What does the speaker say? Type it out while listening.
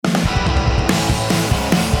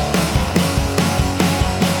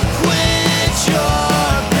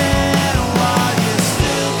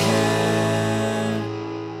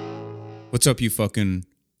What's up, you fucking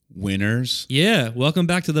winners? Yeah, welcome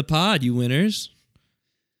back to the pod, you winners.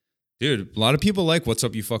 Dude, a lot of people like "What's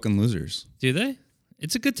up, you fucking losers." Do they?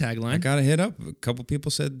 It's a good tagline. I gotta hit up. A couple people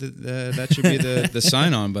said that should be the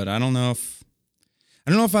sign on, but I don't know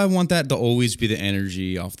if I want that to always be the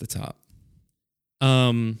energy off the top.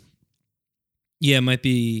 Yeah, it might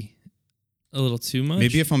be a little too much.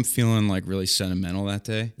 Maybe if I'm feeling like really sentimental that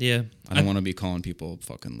day. Yeah, I don't want to be calling people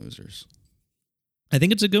fucking losers. I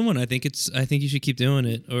think it's a good one. I think you should keep doing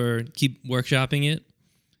it or keep workshopping it,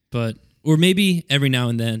 or maybe every now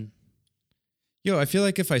and then. Yo, I feel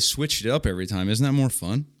like if I switched it up every time, isn't that more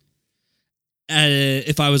fun?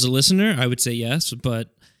 If I was a listener, I would say yes,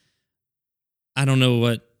 but I don't know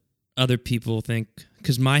what other people think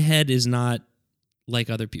because my head is not like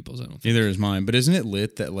other people's. I don't think. Neither is mine. But isn't it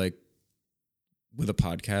lit that like with a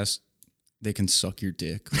podcast they can suck your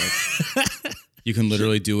dick? Like, you can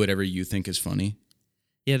literally do whatever you think is funny.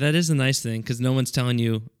 Yeah, that is a nice thing because no one's telling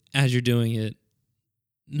you as you're doing it,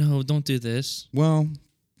 no, don't do this. Well,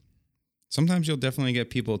 sometimes you'll definitely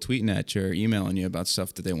get people tweeting at you or emailing you about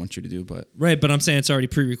stuff that they want you to do. But I'm saying it's already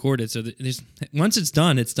pre-recorded, so once it's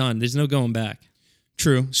done, it's done. There's no going back.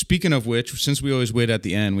 True. Speaking of which, since we always wait at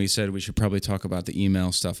the end, we said we should probably talk about the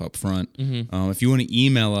email stuff up front. Mm-hmm. If you want to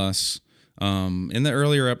email us, in the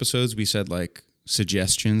earlier episodes, we said like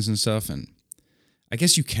suggestions and stuff, and I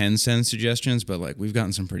guess you can send suggestions, but like we've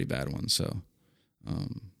gotten some pretty bad ones, so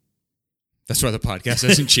that's why the podcast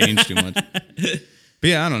hasn't changed too much. But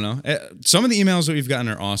yeah, I don't know. Some of the emails that we've gotten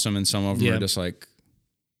are awesome, and some of them are just like,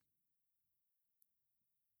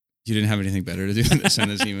 you didn't have anything better to do than to send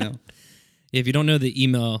this email. If you don't know the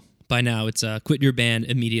email by now, it's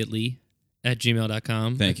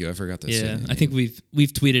 @quityourbanimmediately@gmail.com. Thank you. I forgot to say that. I think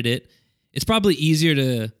we've tweeted it. It's probably easier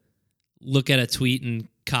to look at a tweet and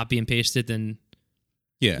copy and paste it than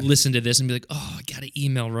listen to this and be like, oh, I got an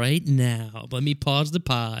email right now. Let me pause the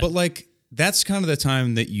pod. But like, that's kind of the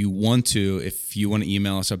time that you want to, if you want to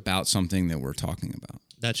email us about something that we're talking about.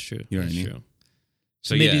 That's true. You know That's what I mean? True.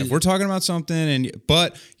 So maybe, if we're talking about something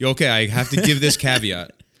but I have to give this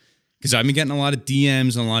caveat because I've been getting a lot of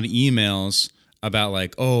DMs and a lot of emails about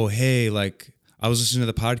like, oh, hey, like I was listening to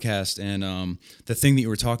the podcast and the thing that you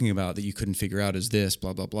were talking about that you couldn't figure out is this,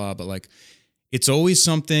 blah, blah, blah. But like, it's always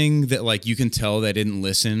something that like you can tell they didn't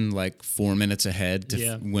listen like 4 minutes ahead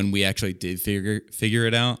to when we actually did figure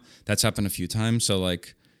it out. That's happened a few times. So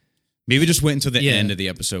like maybe just wait until the end of the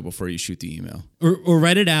episode before you shoot the email. Or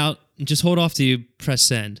write it out and just hold off till you press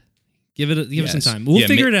send. Give it some time. We'll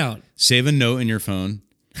figure it out. Save a note in your phone.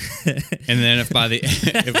 And then if by the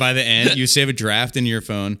end you save a draft in your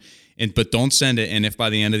phone but don't send it, and if by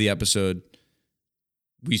the end of the episode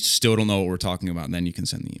we still don't know what we're talking about, and then you can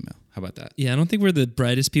send the email. How about that? Yeah, I don't think we're the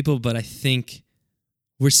brightest people, but I think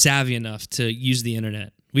we're savvy enough to use the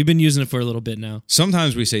internet. We've been using it for a little bit now.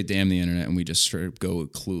 Sometimes we say, damn the internet, and we just straight up go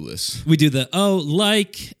clueless. We do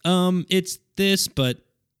it's this, but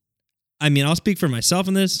I mean, I'll speak for myself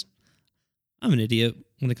in this. I'm an idiot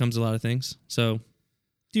when it comes to a lot of things. So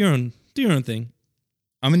do your own thing.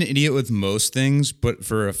 I'm an idiot with most things, but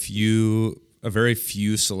for a very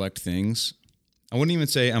few select things, I wouldn't even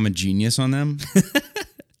say I'm a genius on them.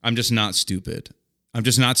 I'm just not stupid. I'm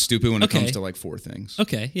just not stupid when it comes to like 4 things.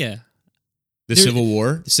 Okay, yeah. Civil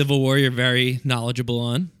War. The Civil War you're very knowledgeable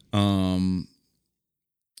on.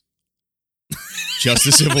 Just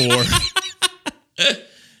the Civil War.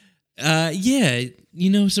 Yeah, you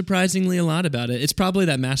know surprisingly a lot about it. It's probably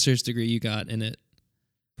that master's degree you got in it.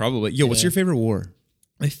 Probably. Yo, what's your favorite war?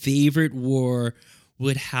 My favorite war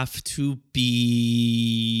would have to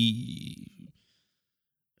be...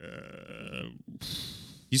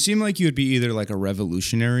 You seem like you would be either like a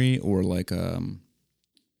revolutionary or like a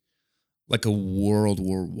World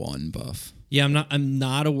War I buff. Yeah, I'm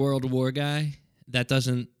not a World War guy. That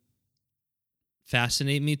doesn't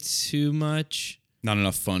fascinate me too much. Not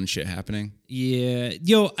enough fun shit happening. Yeah.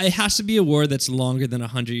 It has to be a war that's longer than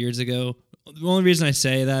 100 years ago. The only reason I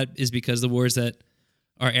say that is because the wars that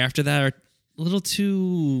are after that are a little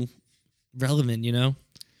too relevant, you know?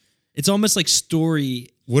 It's almost like story.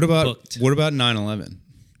 What about 9/11?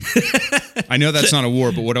 I know that's not a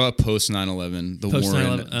war, but what about post 9/11? The war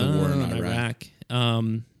in Iraq.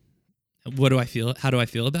 What do I feel? How do I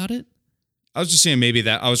feel about it? I was just saying maybe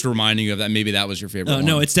that I was reminding you of that. Maybe that was your favorite one.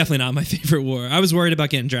 No, it's definitely not my favorite war. I was worried about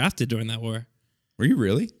getting drafted during that war. Were you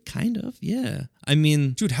really? Kind of, yeah. I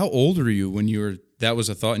mean, dude, how old were you when that was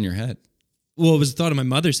a thought in your head? Well, it was a thought in my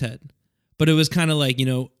mother's head, but it was kind of like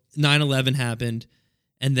 9/11 happened,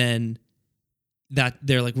 and then that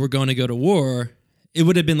they're like, we're going to go to war. It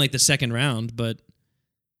would have been like the second round, but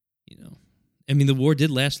I mean, the war did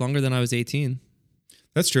last longer than I was 18.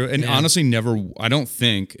 That's true. And honestly, I don't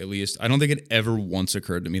think it ever once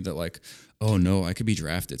occurred to me that like, oh no, I could be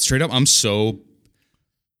drafted. Straight up,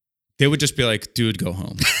 they would just be like, dude, go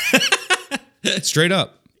home. Straight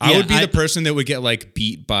up. I would be the person that would get like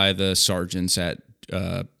beat by the sergeants at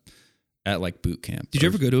like boot camp. Did you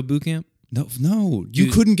ever go to a boot camp? No.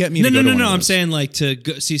 You couldn't get me to go to one of those. I'm saying like to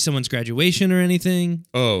go see someone's graduation or anything.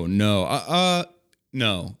 Oh, no.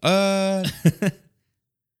 No.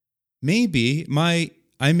 Maybe.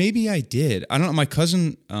 Maybe I did. I don't know. My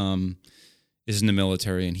cousin is in the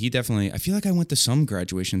military, and he definitely. I feel like I went to some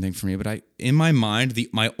graduation thing for me, but in my mind,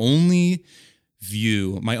 my only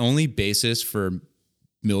basis for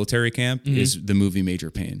military camp is the movie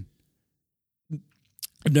Major Payne.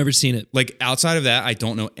 I've never seen it. Like outside of that, I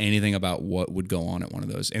don't know anything about what would go on at one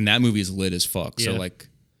of those. And that movie is lit as fuck. Yeah. So like,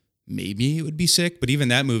 maybe it would be sick, but even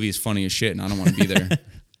that movie is funny as shit, and I don't want to be there.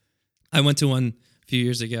 I went to one a few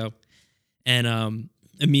years ago, and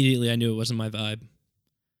immediately I knew it wasn't my vibe.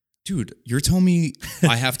 Dude, you're telling me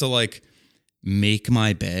I have to like make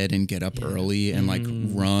my bed and get up early and like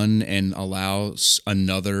run and allow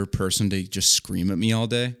another person to just scream at me all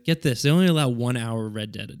day? Get this. They only allow 1 hour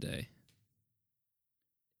Red Dead a day.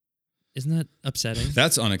 Isn't that upsetting?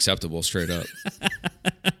 That's unacceptable, straight up.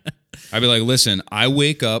 I'd be like, listen, I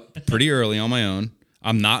wake up pretty early on my own.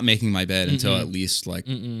 I'm not making my bed until at least like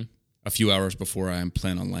a few hours before I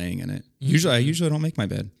plan on laying in it. I usually don't make my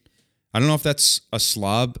bed. I don't know if that's a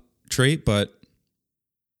slob trait, but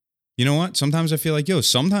you know what? Sometimes I feel like,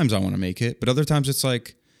 sometimes I want to make it, but other times it's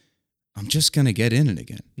like, I'm just going to get in it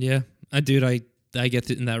again. Yeah, I get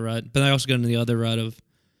in that rut, but I also go into the other rut of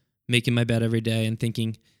making my bed every day and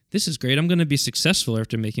thinking, this is great. I'm going to be successful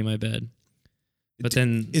after making my bed. But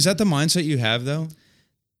then... Is that the mindset you have, though?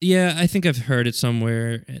 Yeah, I think I've heard it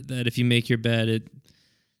somewhere that if you make your bed, it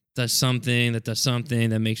does something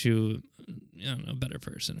that makes you, I don't know, a better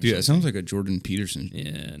person. Dude, it sounds like a Jordan Peterson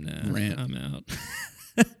rant. I'm out.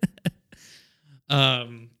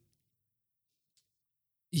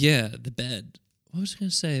 Yeah, the bed. What was I going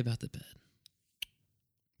to say about the bed?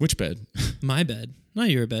 Which bed? My bed. Not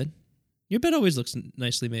your bed. Your bed always looks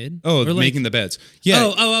nicely made. Oh, making the beds.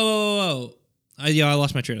 Yeah. I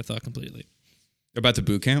lost my train of thought completely. About the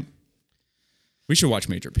boot camp? We should watch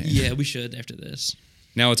Major Payne. Yeah, we should after this.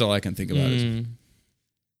 Now it's all I can think about.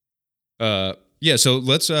 So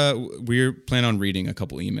let's, we're planning on reading a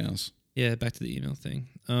couple emails. Yeah, back to the email thing.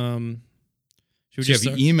 If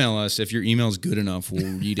you email us, if your email is good enough,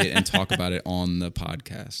 we'll read it and talk about it on the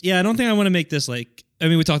podcast. Yeah, I don't think I want to make this like,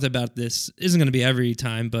 we talked about this. Isn't going to be every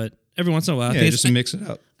time, but every once in a while. Yeah, just to mix it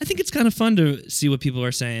up. I think it's kind of fun to see what people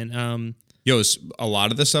are saying. A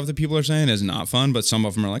lot of the stuff that people are saying is not fun, but some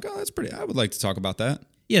of them are like, oh, that's pretty, I would like to talk about that.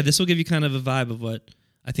 Yeah, this will give you kind of a vibe of what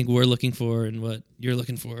I think we're looking for and what you're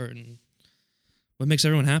looking for and what makes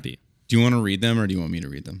everyone happy. Do you want to read them or do you want me to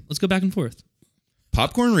read them? Let's go back and forth.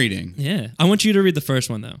 Popcorn reading. Yeah. I want you to read the first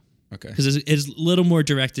one, though. Okay. Because it's a little more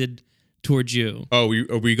directed towards you. Oh,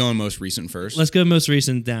 are we going most recent first? Let's go most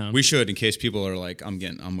recent down. We should, in case people are like, I'm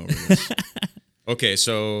over this. Okay,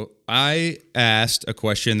 so I asked a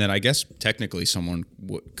question that I guess technically someone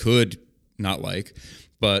could not like,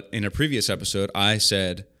 but in a previous episode, I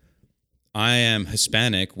said, I am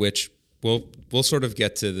Hispanic, which we'll sort of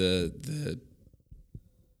get to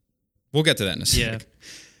we'll get to that in a sec. Yeah.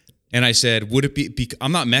 And I said, would it be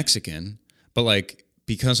I'm not Mexican, but like,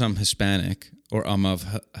 because I'm Hispanic or I'm of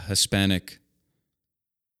Hispanic,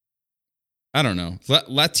 I don't know,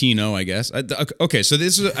 Latino, I guess. Okay, so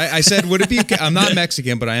this is, I said, would it be, I'm not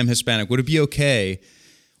Mexican, but I am Hispanic. Would it be okay?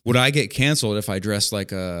 Would I get canceled if I dressed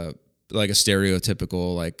like a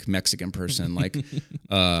stereotypical like Mexican person? Like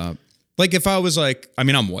if I was like,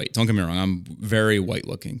 I'm white, don't get me wrong. I'm very white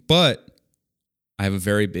looking, but I have a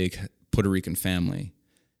very big Puerto Rican family.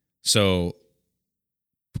 So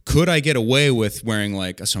could I get away with wearing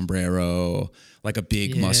like a sombrero, like a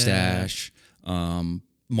big mustache,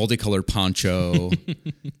 multicolored poncho,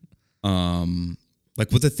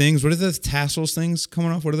 like what are the tassels things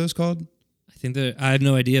coming off? What are those called? I think I have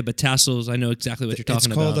no idea, but tassels, I know exactly what you're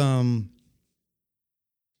talking about.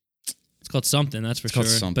 It's called something, that's for sure.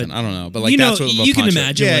 It's called something, but I don't know. But like that's what you can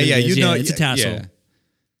imagine. Yeah, it's a tassel.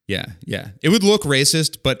 Yeah. It would look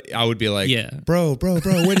racist, but I would be like, bro,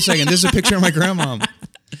 wait a second. This is a picture of my grandma.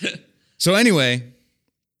 So anyway,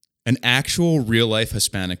 an actual real life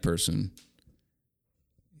Hispanic person.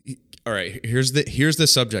 All right, here's the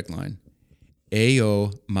subject line.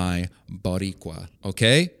 Ayo my boricua,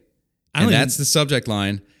 okay? And that's the subject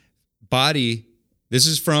line. Body, this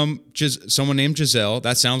is from someone named Giselle.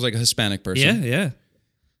 That sounds like a Hispanic person. Yeah. It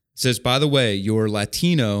says, by the way, your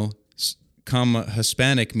Latino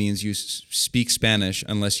Hispanic means you speak Spanish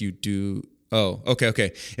unless you do. Oh,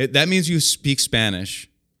 okay. That means you speak Spanish.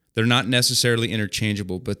 They're not necessarily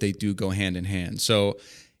interchangeable, but they do go hand in hand. So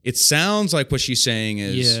it sounds like what she's saying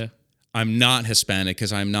is, I'm not Hispanic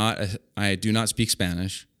because I do not speak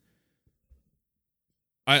Spanish.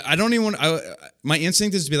 I don't even want. My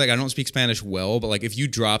instinct is to be like, I don't speak Spanish well, but like if you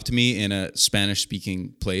dropped me in a Spanish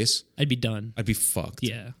speaking place, I'd be done. I'd be fucked.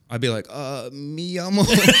 Yeah. I'd be like, mi amo.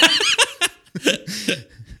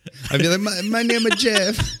 I'd be like, my name is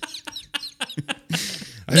Jeff.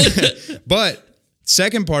 But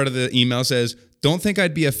second part of the email says, don't think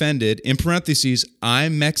I'd be offended. In parentheses,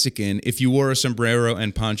 I'm Mexican if you wore a sombrero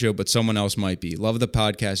and poncho, but someone else might be. Love the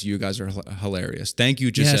podcast. You guys are hilarious. Thank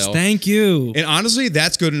you, Giselle. Yes, thank you. And honestly,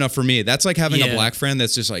 that's good enough for me. That's like having a black friend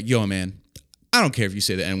that's just like, yo, man, I don't care if you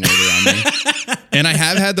say the N-word around me. And I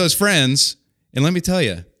have had those friends. And let me tell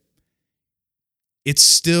you, you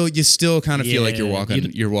still kind of feel like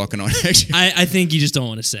you're walking on eggshells. I think you just don't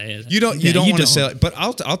want to say it. You don't want to say it. But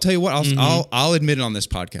I'll tell you what, I'll admit it on this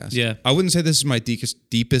podcast. Yeah. I wouldn't say this is my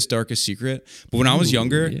deepest, darkest secret. But when I was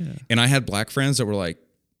younger and I had black friends that were like,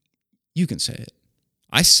 you can say it.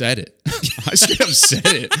 I said it. I straight up said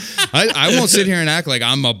it. I won't sit here and act like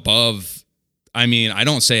I'm above. I mean, I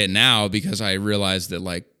don't say it now because I realized that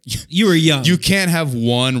like you were young. You can't have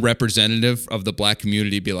one representative of the black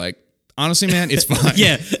community be like, honestly, man, it's fine.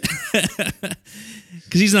 Yeah.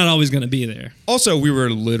 Because he's not always going to be there. Also, we were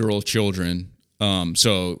literal children.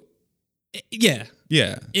 So. Yeah.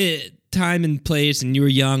 Yeah. Time and place, and you were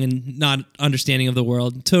young and not understanding of the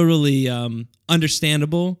world. Totally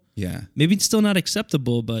understandable. Yeah. Maybe it's still not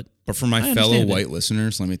acceptable, but. But for my fellow white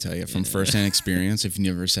listeners, let me tell you, from firsthand experience, if you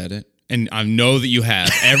never said it, and I know that you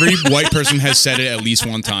have, every white person has said it at least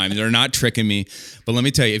one time. They're not tricking me. But let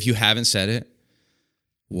me tell you, if you haven't said it,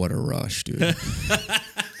 what a rush, dude.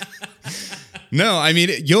 No, I mean,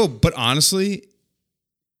 but honestly,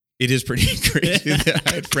 it is pretty crazy that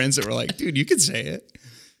I had friends that were like, dude, you could say it.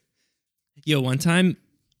 One time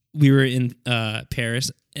we were in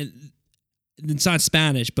Paris, and it's not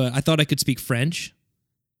Spanish, but I thought I could speak French.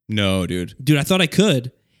 No, dude. Dude, I thought I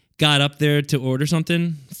could. Got up there to order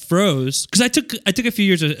something, froze. Because I took a few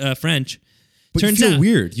years of French. But you feel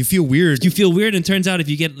weird. You feel weird. You feel weird, and turns out if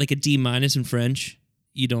you get like a D- in French,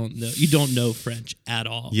 you don't know French at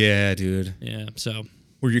all. Yeah, dude. Yeah, so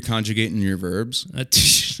were you conjugating your verbs? I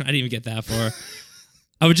didn't even get that far.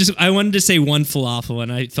 I wanted to say one falafel,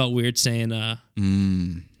 and I felt weird saying I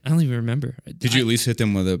don't even remember. Did you at least hit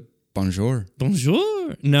them with a bonjour?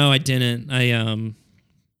 Bonjour? No, I didn't.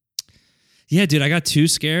 Yeah, dude, I got too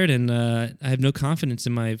scared, and I have no confidence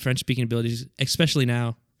in my French speaking abilities, especially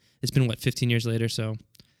now. It's been 15 years later, so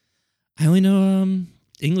I only know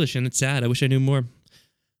English, and it's sad. I wish I knew more.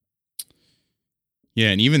 Yeah,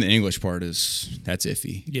 and even the English part that's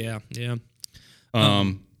iffy. Yeah.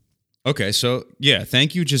 Okay, so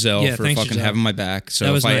thank you, Giselle, for fucking Giselle. having my back.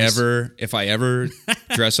 So if nice. I ever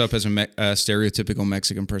dress up as a stereotypical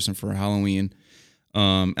Mexican person for Halloween,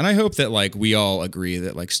 and I hope that like we all agree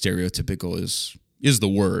that like stereotypical is the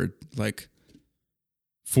word like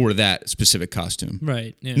for that specific costume,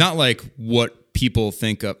 right? Yeah. Not like what people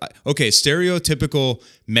think of. Okay, stereotypical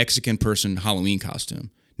Mexican person Halloween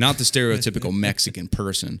costume. Not the stereotypical Mexican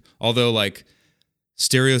person. Although, like,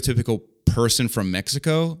 stereotypical person from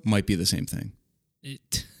Mexico might be the same thing.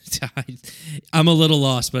 I'm a little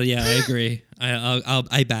lost, but yeah, I agree.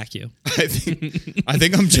 I back you. I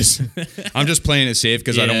think I'm just playing it safe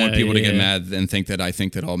because I don't want people to get mad and think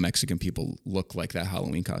that all Mexican people look like that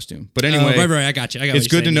Halloween costume. But anyway, right, I got you. It's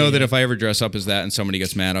good to know that if I ever dress up as that and somebody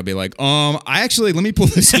gets mad, I'll be like, let me pull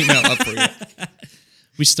this email up for you.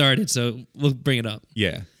 We started, so we'll bring it up.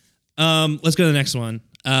 Yeah. Let's go to the next one.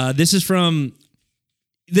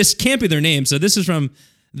 This can't be their name, so this is from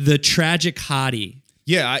The Tragic Hottie.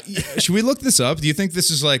 Yeah, should we look this up? Do you think this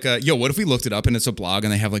is like what if we looked it up and it's a blog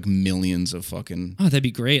and they have like millions of fucking that'd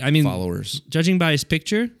be great. I mean, followers. Judging by his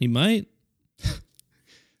picture, he might.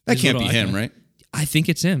 That can't be him, right? I think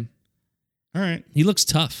it's him. All right. He looks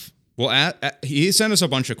tough. Well, he sent us a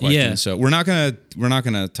bunch of questions, so we're not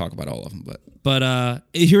gonna talk about all of them, but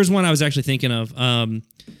here's one I was actually thinking of.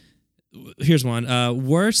 Here's one.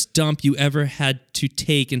 Worst dump you ever had to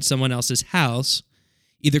take in someone else's house,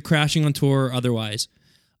 either crashing on tour or otherwise.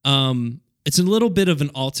 It's a little bit of an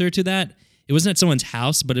alter to that. It wasn't at someone's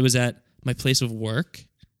house, but it was at my place of work.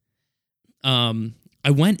 I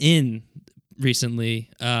went in recently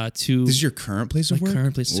to... This is your current place of work? My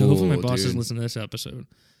current place. So hopefully my bosses listen to this episode.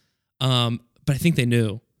 But I think they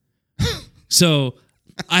knew. So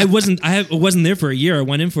I wasn't there for a year. I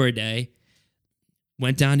went in for a day.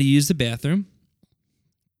 Went down to use the bathroom.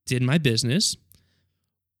 did my business,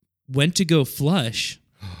 went to go flush.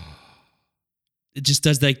 It just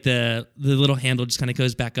does like the little handle just kind of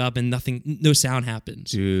goes back up and no sound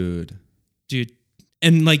happens. Dude.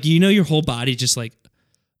 And like, your whole body just like,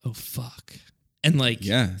 oh fuck. And like,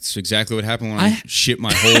 yeah, it's exactly what happened when I shit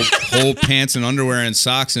my whole pants and underwear and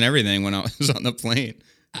socks and everything when I was on the plane.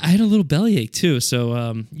 I had a little bellyache too.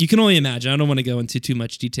 So you can only imagine. I don't want to go into too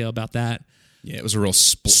much detail about that. Yeah, it was a real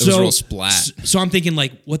splat. So I'm thinking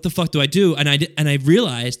like, what the fuck do I do? And I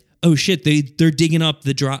realized, oh shit, they're digging up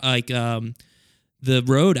the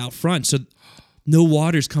road out front, so no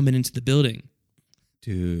water's coming into the building.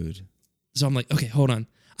 Dude. So I'm like, okay, hold on.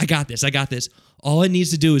 I got this. All it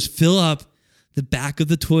needs to do is fill up the back of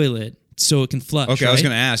the toilet so it can flush. Okay, right? I was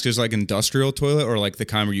going to ask, is like industrial toilet or like the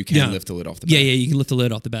kind where you can lift the lid off the back? Yeah, you can lift the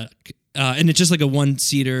lid off the back. And it's just like a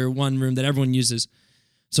one-seater, one room that everyone uses.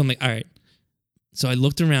 So I'm like, all right. So I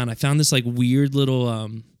looked around. I found this like weird little,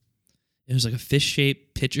 it was like a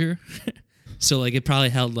fish-shaped pitcher. So like it probably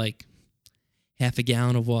held like half a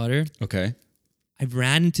gallon of water. Okay. I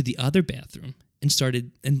ran into the other bathroom and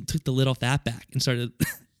took the lid off that back and started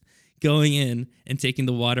going in and taking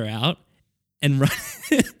the water out and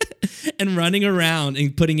running around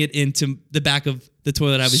and putting it into the back of the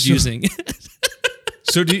toilet I was using.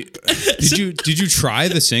 So did you try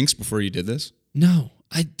the sinks before you did this? No.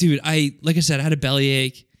 Like I said, I had a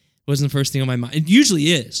bellyache. It wasn't the first thing on my mind. It usually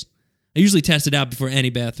is. I usually test it out before any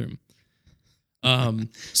bathroom.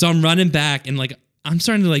 So I'm running back and like I'm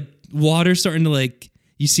starting to like water starting to like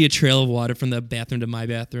you see a trail of water from the bathroom to my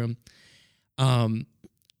bathroom. And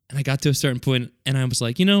I got to a certain point and I was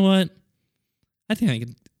like, you know what? I think I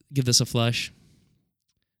can give this a flush.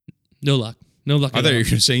 No luck. I thought you were going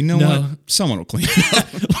to say, you know what? Someone will clean it up.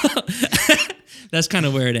 That's kind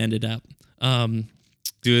of where it ended up.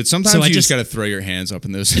 Dude, sometimes you just got to throw your hands up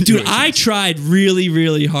in those situations. Dude, I tried really,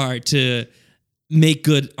 really hard to make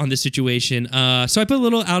good on this situation. So I put a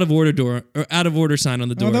little out of order sign on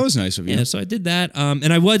the door. Oh, that was nice of you. Yeah, so I did that.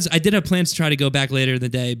 And I did have plans to try to go back later in the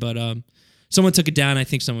day, but someone took it down. I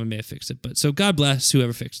think someone may have fixed it. But so God bless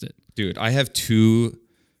whoever fixed it. Dude, I have two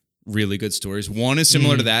really good stories. One is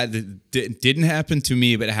similar to that. That didn't happen to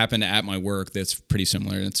me, but it happened at my work. That's pretty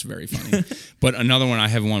similar. And it's very funny. But another one, I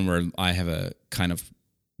have one where I have a kind of,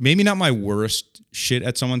 maybe not my worst shit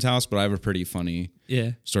at someone's house, but I have a pretty funny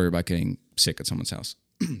story about getting sick at someone's house.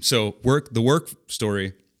 So the work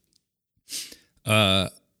story,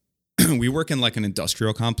 we work in like an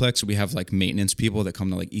industrial complex. So we have like maintenance people that come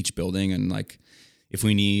to like each building. And like, if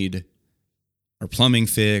we need our plumbing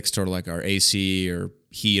fixed or like our AC or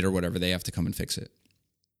heat or whatever, they have to come and fix it.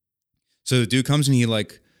 So the dude comes and he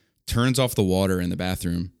like turns off the water in the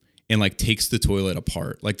bathroom and like takes the toilet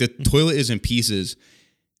apart. Like the toilet is in pieces.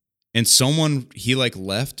 And he like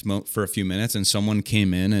left for a few minutes and someone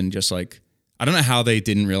came in and just like, I don't know how they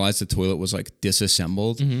didn't realize the toilet was like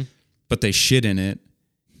disassembled, but they shit in it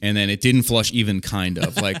and then it didn't flush even kind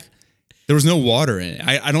of. Like there was no water in it.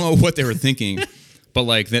 I don't know what they were thinking, but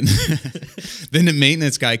like then the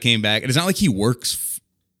maintenance guy came back and it's not like he works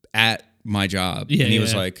at my job. Yeah, and he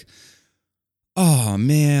was like, oh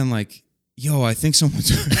man, like, yo, I think someone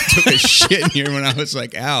took a shit in here when I was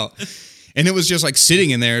like out. And it was just like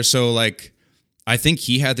sitting in there. So like, I think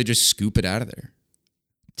he had to just scoop it out of there.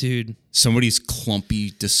 Dude. Somebody's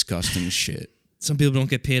clumpy, disgusting shit. Some people don't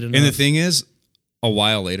get paid enough. And the thing is, a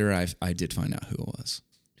while later, I did find out who it was.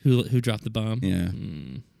 Who dropped the bomb? Yeah.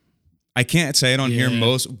 I can't say it on here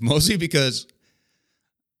mostly because,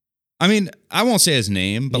 I mean, I won't say his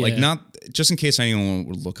name, but like not, just in case anyone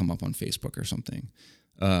would look him up on Facebook or something.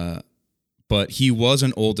 But he was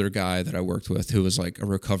an older guy that I worked with who was like a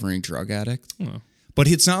recovering drug addict. Oh. But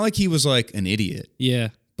it's not like he was like an idiot. Yeah.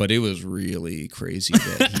 But it was really crazy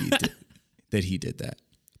that he did that.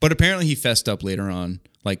 But apparently he fessed up later on,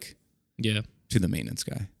 like to the maintenance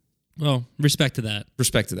guy. Well, respect to that.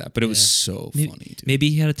 But it was so funny, dude. Maybe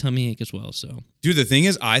he had a tummy ache as well. So, dude, the thing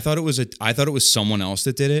is, I thought it was someone else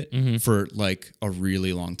that did it for like a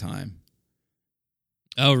really long time.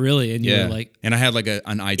 Oh, really? And you were like... And I had like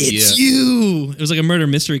an idea. It's you! It was like a murder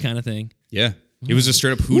mystery kind of thing. Yeah. It was a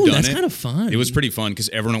straight up whodunit. That's kind of fun. It was pretty fun because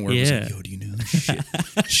everyone at work was like, yo, do you know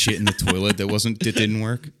shit in the toilet that didn't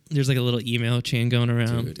work? There's like a little email chain going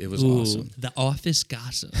around. Dude, it was awesome. The office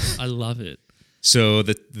gossip. I love it. So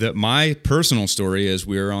my personal story is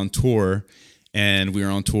we were on tour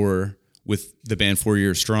with the band 4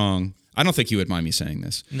 Years Strong. I don't think you would mind me saying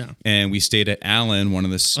this. No. And we stayed at Alan, one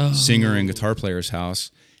of the singer and guitar player's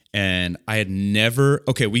house. And I had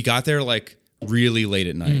we got there like really late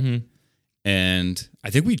at night. And I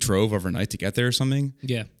think we drove overnight to get there or something.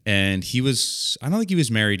 Yeah. And I don't think he was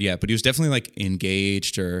married yet, but he was definitely like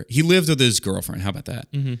engaged, or he lived with his girlfriend. How about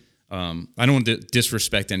that? Mm-hmm. I don't want to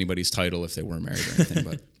disrespect anybody's title if they weren't married or anything,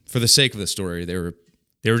 but for the sake of the story, they were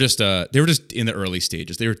just in the early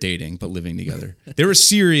stages. They were dating, but living together. They were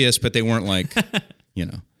serious, but they weren't like, you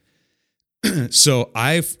know. So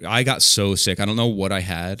I got so sick. I don't know what I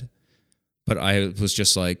had, but I was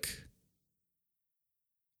just like,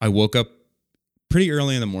 I woke up pretty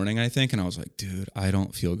early in the morning, I think, and I was like, dude, I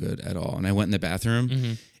don't feel good at all. And I went in the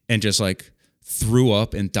bathroom and just like threw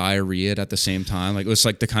up and diarrhea at the same time. Like it was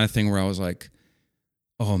like the kind of thing where I was like,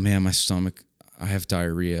 oh man, my stomach, I have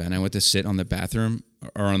diarrhea. And I went to sit on the bathroom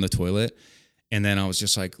or on the toilet, and then I was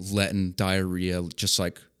just like letting diarrhea just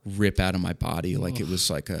like rip out of my body like it was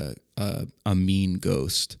like a mean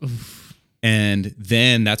ghost. And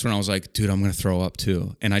then that's when I was like, dude, I'm going to throw up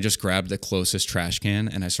too. And I just grabbed the closest trash can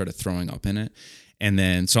and I started throwing up in it. And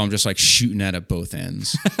then, so I'm just like shooting at both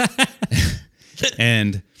ends.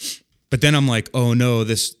 But then I'm like, oh no,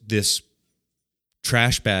 this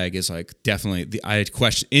trash bag is like definitely, I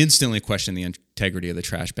instantly questioned the integrity of the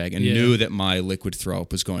trash bag and knew that my liquid throw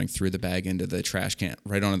up was going through the bag into the trash can,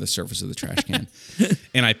 right onto the surface of the trash can.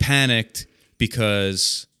 And I panicked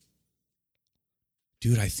because,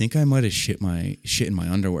 dude, I think I might have shit in my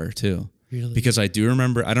underwear too. Really? Because I don't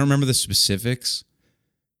remember the specifics.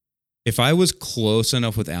 If I was close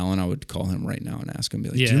enough with Alan, I would call him right now and ask him, be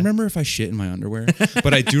like, do you remember if I shit in my underwear?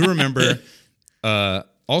 But I do remember,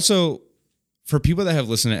 also, for people that have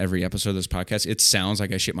listened to every episode of this podcast, it sounds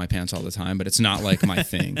like I shit my pants all the time, but it's not like my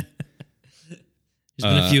thing.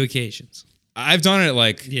 There's been a few occasions. I've done it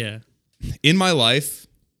like in my life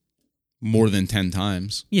more than 10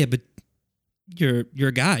 times. Yeah, but you're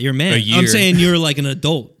a guy. You're a man. I'm saying you're like an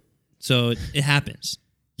adult, so it happens.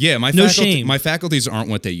 Yeah, my faculties aren't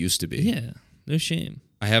what they used to be. Yeah, no shame.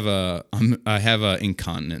 I have a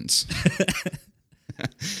incontinence.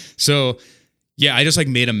 So, yeah, I just like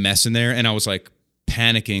made a mess in there, and I was like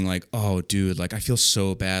panicking, like, oh, dude, like I feel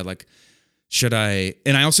so bad. Like, should I?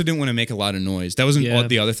 And I also didn't want to make a lot of noise. That wasn't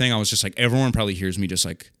the other thing. I was just like, everyone probably hears me just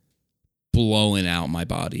like blowing out my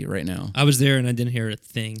body right now. I was there and I didn't hear a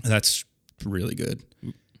thing. That's really good.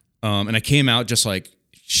 And I came out just like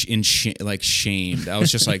shamed. I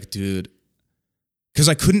was just like, dude, because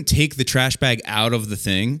I couldn't take the trash bag out of the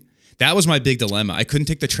thing. That was my big dilemma. I couldn't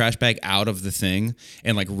take the trash bag out of the thing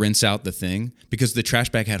and like rinse out the thing because the trash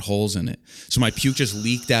bag had holes in it. So my puke just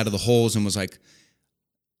leaked out of the holes and was like,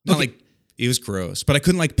 not like, it was gross. But I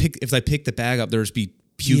couldn't like if I picked the bag up, there would be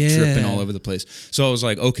puke dripping all over the place. So I was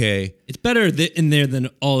like, okay. It's better in there than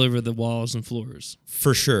all over the walls and floors.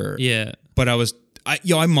 For sure. Yeah. But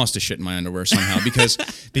I must have shit in my underwear somehow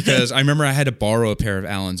because I remember I had to borrow a pair of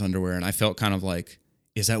Alan's underwear and I felt kind of like,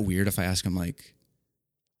 is that weird if I ask him like,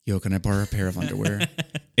 yo, can I borrow a pair of underwear?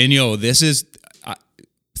 And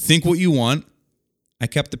think what you want. I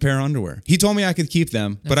kept the pair of underwear. He told me I could keep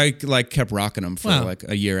them, but I like kept rocking them for like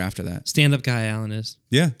a year after that. Stand-up guy Alan is.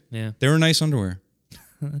 Yeah. Yeah. They were nice underwear.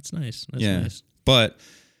 That's nice. That's nice. But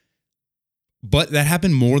that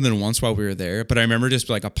happened more than once while we were there. But I remember just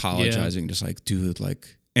like apologizing, just like, dude,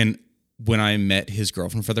 like, and when I met his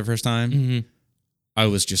girlfriend for the first time, I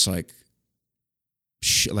was just like,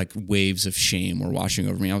 like waves of shame were washing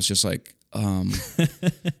over me. I was just like,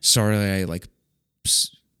 sorry, I like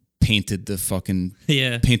painted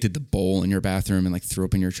the bowl in your bathroom and like threw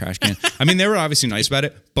up in your trash can. I mean, they were obviously nice about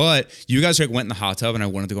it, but you guys like went in the hot tub and I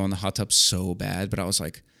wanted to go in the hot tub so bad, but I was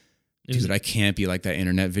like, dude, I can't be like that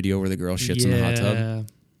internet video where the girl shits in the hot tub.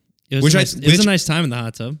 It was a nice time in the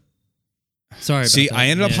hot tub. Sorry. See, about that. I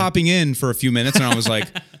ended up hopping in for a few minutes and I was like,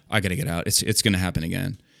 I gotta get out. It's gonna happen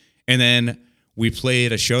again. And then we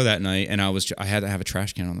played a show that night, and I had to have a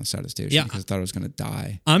trash can on the side of the stage because I thought I was going to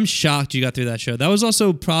die. I'm shocked you got through that show. That was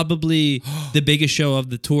also probably the biggest show of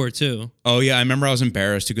the tour, too. Oh, yeah. I remember I was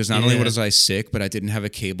embarrassed because not only was I sick, but I didn't have a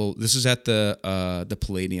cable. This is at the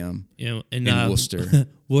Palladium in Worcester.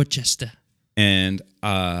 Worcester. And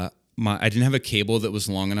I didn't have a cable that was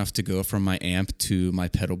long enough to go from my amp to my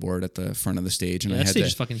pedal board at the front of the stage. And that stage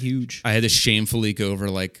is fucking huge. I had to shamefully go over,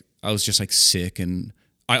 like, I was just, like, sick. And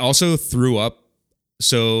I also threw up.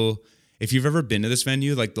 So if you've ever been to this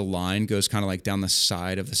venue, like the line goes kind of like down the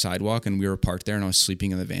side of the sidewalk, and we were parked there and I was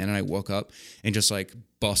sleeping in the van, and I woke up and just like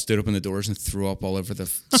busted open the doors and threw up all over the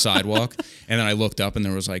sidewalk. And then I looked up and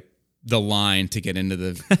there was like the line to get into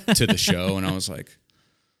the show. And I was like,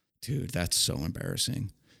 dude, that's so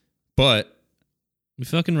embarrassing. But we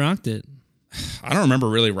fucking rocked it. I don't remember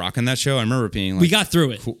really rocking that show. I remember it being like, we got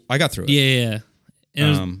through it. Cool. I got through it. Yeah.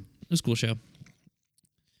 And it was a cool show.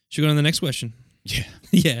 Should we go on to the next question? Yeah.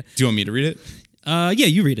 Yeah. Do you want me to read it? Yeah,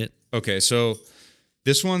 you read it. Okay, so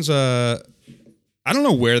this one's I don't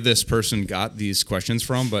know where this person got these questions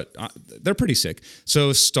from, but they're pretty sick.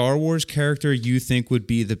 So, Star Wars character you think would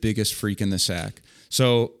be the biggest freak in the sack?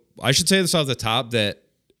 So, I should say this off the top that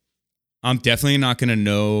I'm definitely not going to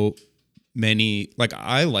know many. Like,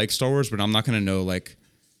 I like Star Wars, but I'm not going to know like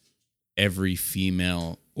every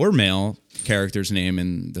female or male character's name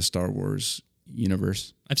in the Star Wars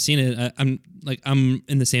universe. I've seen it. I'm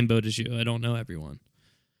in the same boat as you. I don't know everyone,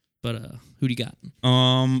 but who do you got?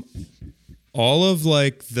 All of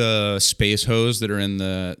like the space hoes that are in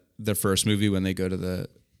the first movie when they go to the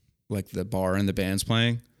bar and the band's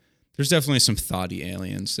playing. There's definitely some thoughty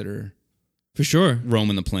aliens that are for sure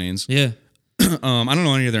roaming the plains. Yeah. I don't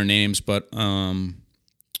know any of their names, but I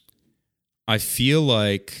feel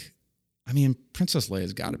like, I mean, Princess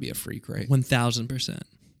Leia's got to be a freak, right? 1000%.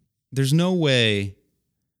 There's no way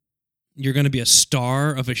you're going to be a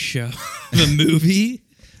star of a show, of a movie.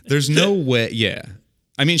 There's no way. Yeah.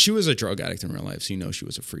 I mean, she was a drug addict in real life, so you know she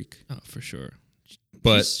was a freak. Oh, for sure.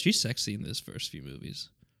 But she's sexy in those first few movies.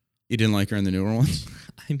 You didn't like her in the newer ones?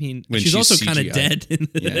 I mean, when she's also kind CGI. of dead. In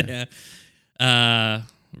the, yeah.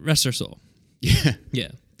 Rest her soul. Yeah. Yeah.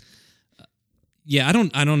 Yeah, I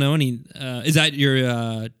don't know any. Is that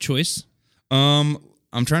your choice? I'm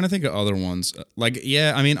trying to think of other ones. Like,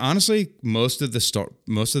 yeah, I mean, honestly, most of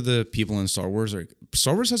the people in Star Wars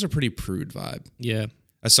has a pretty prude vibe. Yeah.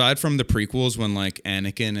 Aside from the prequels when like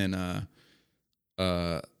Anakin and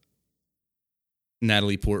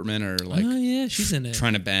Natalie Portman are like, oh yeah, she's in it,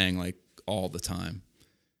 trying to bang like all the time.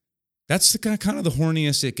 That's the kind of the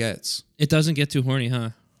horniest it gets. It doesn't get too horny,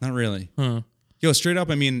 huh? Not really. Huh. Yo, straight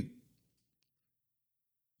up, I mean,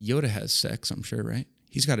 Yoda has sex, I'm sure, right?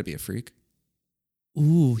 He's got to be a freak.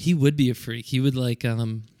 Ooh, he would be a freak. He would like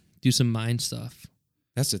do some mind stuff.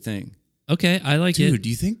 That's the thing. Okay, I like it. Dude, do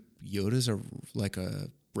you think Yoda's a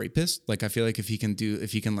rapist? Like, I feel like if he can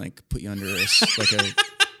like put you under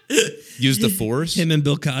use the Force. Him and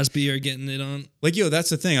Bill Cosby are getting it on. Like, yo, that's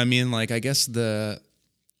the thing. I mean, like, I guess what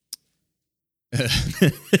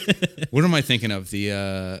am I thinking of?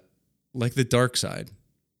 The dark side.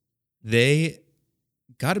 They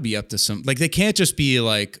got to be up to some, like, they can't just be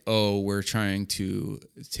like, oh, we're trying to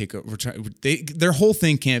take over. Their whole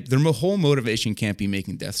thing their whole motivation can't be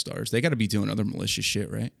making Death Stars. They got to be doing other malicious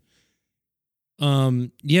shit, right?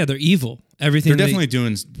 Yeah, they're evil. Everything. They're definitely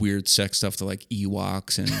doing weird sex stuff to like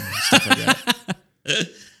Ewoks and stuff like that.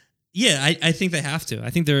 Yeah, I think they have to. I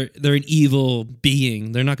think they're an evil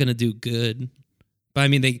being. They're not going to do good. But I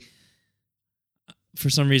mean, for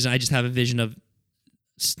some reason, I just have a vision of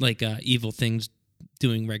like evil things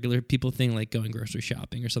doing regular people thing, like going grocery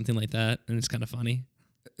shopping or something like that, and it's kind of funny.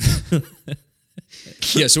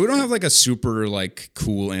 Yeah, so we don't have like a super like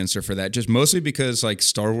cool answer for that, just mostly because like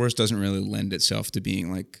Star Wars doesn't really lend itself to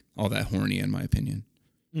being like all that horny, in my opinion.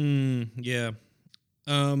 Yeah.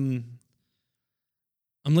 I'm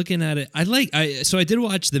looking at it. So I did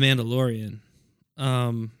watch The Mandalorian.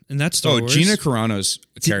 And that's Star Wars. Gina Carano's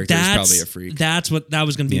character is probably a freak. That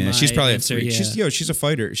was going to be my she's probably answer, a freak. Yeah. She's a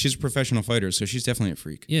fighter. She's a professional fighter, so she's definitely a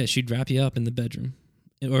freak. Yeah, she'd wrap you up in the bedroom.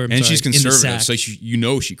 She's conservative, so she's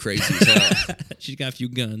crazy as hell. She's got a few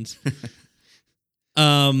guns.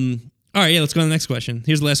 All right, yeah, let's go on to the next question.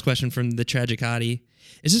 Here's the last question from the Tragic Hottie.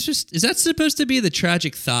 Is that supposed to be the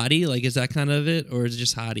Tragic Thottie? Like, is that kind of it, or is it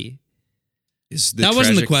just Hottie? Is the that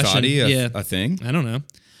wasn't the question. Thottie a thing? I don't know.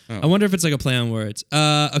 Oh. I wonder if it's like a play on words.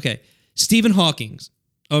 Okay, Stephen Hawking,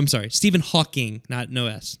 not no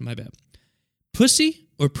S. My bad. Pussy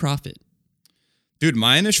or profit? Dude,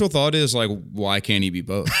 my initial thought is like, why can't he be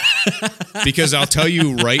both? Because I'll tell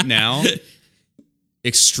you right now,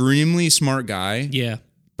 extremely smart guy. Yeah.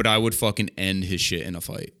 But I would fucking end his shit in a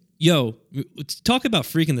fight. Yo, talk about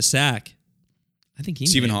freaking the sack. I think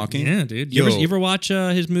Stephen Hawking? Yeah, dude. You ever watch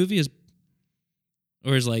his movie?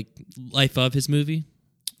 His like life of his movie?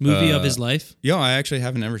 Movie of his life? Yo, I actually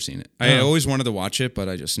haven't ever seen it. I always wanted to watch it, but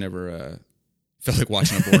I just never felt like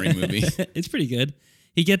watching a boring movie. It's pretty good.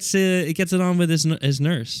 He gets it on with his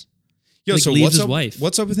nurse. Yo, like, so leaves what's his up? Wife.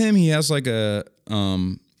 What's up with him? He has like a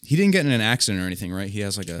he didn't get in an accident or anything, right? He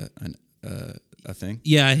has like a thing.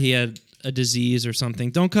 Yeah, he had a disease or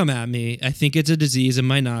something. Don't come at me. I think it's a disease. It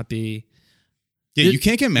might not be. Yeah, you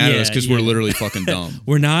can't get mad at us because we're literally fucking dumb.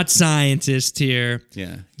 We're not scientists here.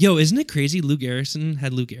 Yeah. Yo, isn't it crazy? Lou Garrison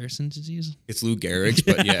had Lou Gehrig's disease. It's Lou Gehrig's,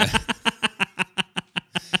 but yeah.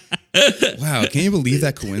 Wow, can you believe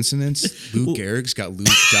that coincidence? Lou Gehrig's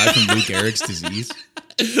died from Lou Gehrig's disease.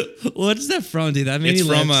 What is that from, dude? That made me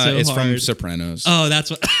laugh so it's hard. from Sopranos. Oh, that's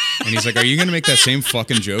what. And he's like, "Are you gonna make that same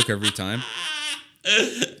fucking joke every time?"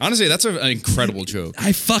 Honestly, that's an incredible joke.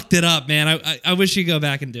 I fucked it up, man. I wish you could go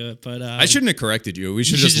back and do it, but I shouldn't have corrected you. We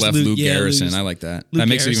should have just left Luke Garrison. I like that. That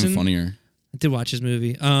makes it even funnier. I did watch his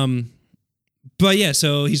movie. But yeah,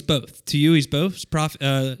 so he's both. To you, he's both.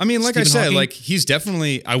 I mean, like Stephen I said, Hawking? like he's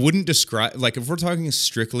definitely. I wouldn't describe like if we're talking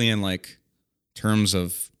strictly in like terms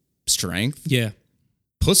of strength. Yeah,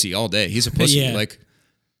 pussy all day. He's a pussy. Yeah. Like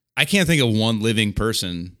I can't think of one living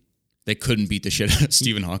person that couldn't beat the shit out of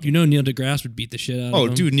Stephen Hawking. You know, Neil deGrasse would beat the shit out of him. Oh,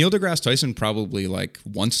 dude, Neil deGrasse Tyson probably like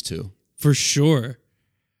wants to. For sure.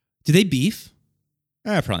 Do they beef?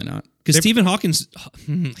 Probably not. Because Stephen Hawking's.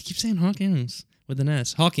 I keep saying Hawkins with an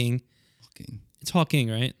S. Hawking. It's Hawking,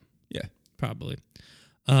 right? Yeah. Probably.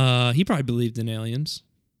 He probably believed in aliens.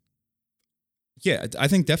 Yeah, I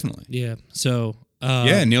think definitely. Yeah. So.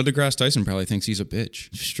 Yeah, Neil deGrasse Tyson probably thinks he's a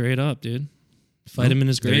bitch. Straight up, dude. Fight him in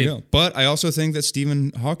his grave. There you go. But I also think that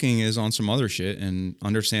Stephen Hawking is on some other shit and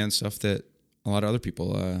understands stuff that a lot of other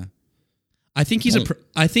people. I think he's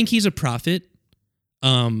I think he's a prophet.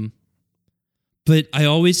 But I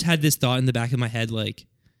always had this thought in the back of my head, like,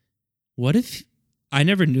 what if I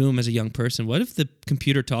never knew him as a young person? What if the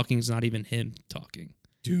computer talking is not even him talking?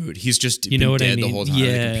 Dude, he's just you know what dead I mean? the whole time.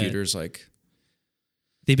 Yeah. The computer's like.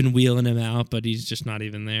 They've been wheeling him out, but he's just not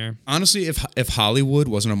even there. Honestly, if Hollywood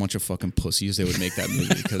wasn't a bunch of fucking pussies, they would make that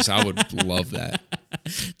movie because I would love that.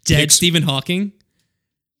 Dead Stephen Hawking?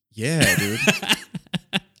 Yeah, dude.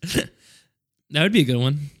 That would be a good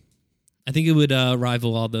one. I think it would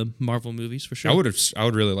rival all the Marvel movies for sure. I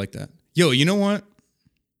would really like that. Yo, you know what?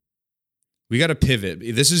 We got to pivot.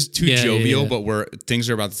 This is too jovial, but things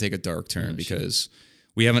are about to take a dark turn because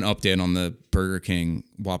we have an update on the Burger King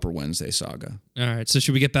Whopper Wednesday saga. All right, so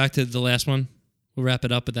should we get back to the last one? We'll wrap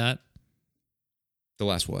it up with that. The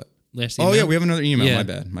last what? Last email? Oh yeah, we have another email.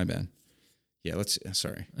 Yeah. My bad. Yeah, let's.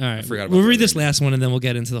 Sorry. All right, I forgot about we'll read this last one and then we'll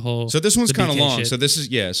get into the whole. So this one's kind of BK long. shit. So this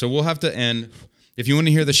is So we'll have to end. If you want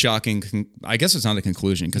to hear the shocking, I guess it's not a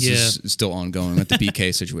conclusion because this is still ongoing with the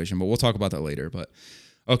BK situation, but we'll talk about that later. But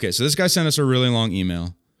okay, so this guy sent us a really long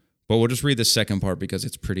email, but we'll just read the second part because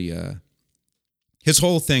it's pretty. His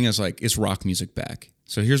whole thing is like, is rock music back?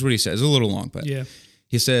 So here's what he says. It's a little long, but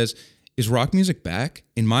he says, is rock music back?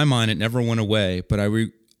 In my mind, it never went away, but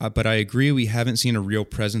I agree we haven't seen a real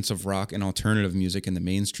presence of rock and alternative music in the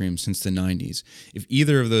mainstream since the 90s. If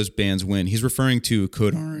either of those bands win, he's referring to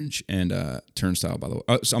Code Orange and Turnstile, by the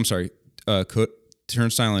way. I'm sorry,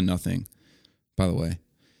 Turnstile and Nothing, by the way.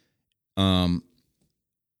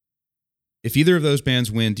 If either of those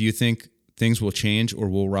bands win, do you think things will change, or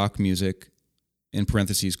will rock music, in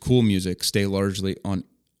parentheses, cool music, stay largely on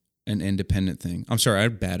an independent thing? I'm sorry,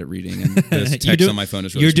 I'm bad at reading, and the text on my phone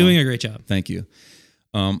is really You're small. doing a great job. Thank you.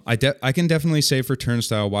 I can definitely say for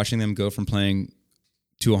Turnstile, watching them go from playing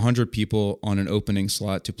to 100 people on an opening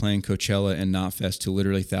slot to playing Coachella and Knotfest to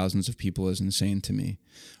literally thousands of people is insane to me.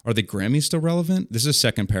 Are the Grammys still relevant? This is a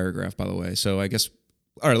second paragraph, by the way. So I guess,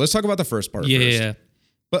 all right, let's talk about the first part first. Yeah.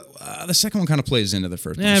 But the second one kind of plays into the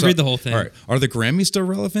first one. Yeah, read the whole thing. All right, are the Grammys still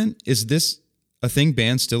relevant? Is this a thing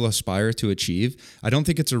bands still aspire to achieve? I don't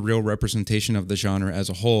think it's a real representation of the genre as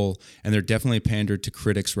a whole, and they're definitely pandered to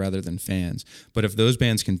critics rather than fans. But if those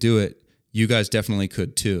bands can do it, you guys definitely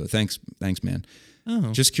could too. Thanks, man.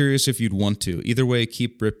 Oh. Just curious if you'd want to. Either way,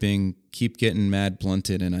 keep ripping, keep getting mad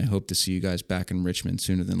blunted, and I hope to see you guys back in Richmond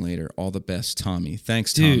sooner than later. All the best, Tommy.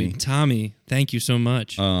 Thanks, Tommy. Dude, Tommy, thank you so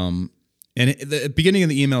much. And the beginning of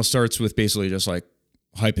the email starts with basically just like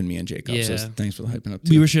hyping me and Jacob. Yeah. So thanks for the hyping up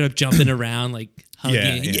too. We were straight up jumping around, like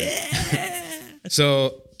hugging. Yeah.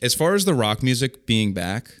 So as far as the rock music being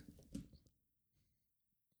back,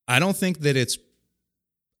 I think that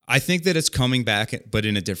it's coming back, but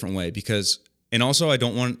in a different way because, and also I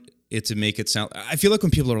don't want it to make it sound, I feel like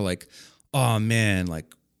when people are like, oh man, like,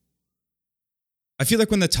 I feel like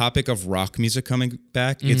when the topic of rock music coming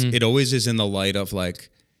back, it always is in the light of like,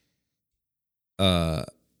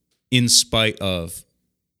 in spite of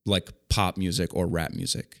like pop music or rap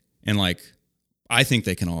music. And like, I think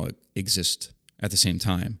they can all exist at the same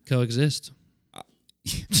time. Coexist.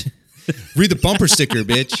 Read the bumper sticker,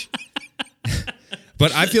 bitch.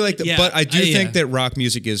 But I feel like, but I do think that rock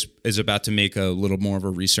music is about to make a little more of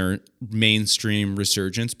a mainstream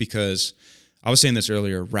resurgence because I was saying this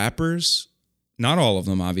earlier, rappers, not all of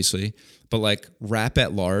them obviously, but like rap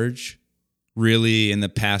at large really in the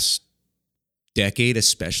past decade,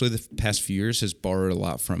 especially the past few years, has borrowed a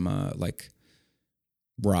lot from like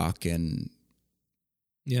rock and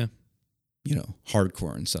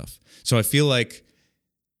hardcore and stuff. So I feel like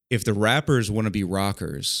if the rappers want to be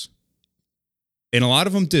rockers, and a lot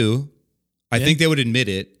of them do, I think they would admit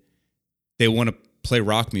it, they want to play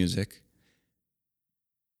rock music,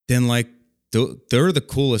 then like they're the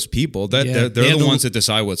coolest people. They're the ones that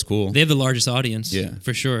decide what's cool. They have the largest audience, Yeah.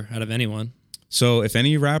 for sure, out of anyone. So if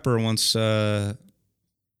any rapper wants us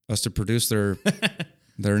to produce their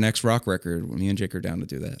next rock record, me and Jake are down to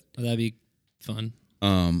do that. Oh, that'd be fun.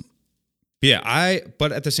 But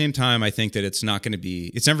at the same time, I think that it's never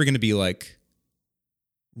going to be like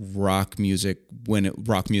rock music when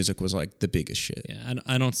rock music was like the biggest shit. Yeah,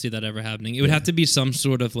 I don't see that ever happening. It would have to be some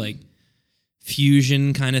sort of like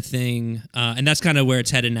fusion kind of thing, and that's kind of where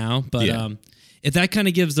it's headed now. But if that kind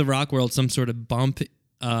of gives the rock world some sort of bump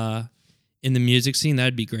in the music scene,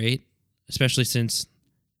 that'd be great, especially since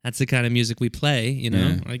that's the kind of music we play. You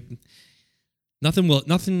know, like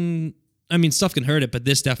nothing. I mean, stuff can hurt it, but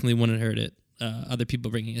this definitely wouldn't hurt it. Other people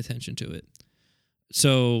bringing attention to it.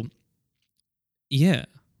 So, yeah.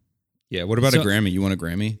 Yeah. What about a Grammy? You want a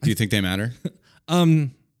Grammy? Do you think they matter?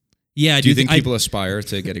 Yeah. Do you think people aspire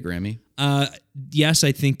to get a Grammy? Yes,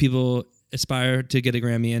 I think people aspire to get a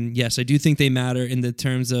Grammy, and yes, I do think they matter in the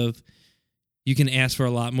terms of you can ask for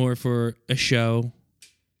a lot more for a show.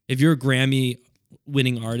 If you're a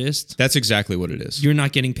Grammy-winning artist, that's exactly what it is. You're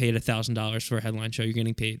not getting paid $1,000 for a headline show. You're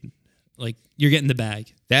getting paid like you're getting the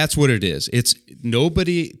bag. That's what it is. It's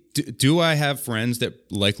nobody. Do I have friends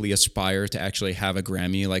that likely aspire to actually have a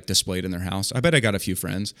Grammy like displayed in their house? I bet I got a few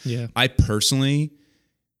friends. Yeah. I personally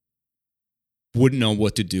wouldn't know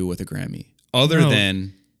what to do with a Grammy other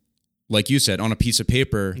than, like you said, on a piece of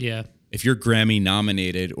paper. Yeah. If you're Grammy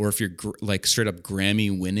nominated or if you're like straight up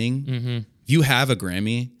Grammy winning, if you have a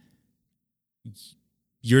Grammy,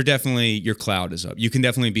 your cloud is up. You can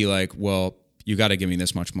definitely be like, well, you got to give me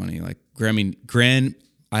this much money. Like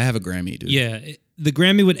I have a Grammy, dude. Yeah. The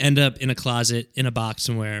Grammy would end up in a closet, in a box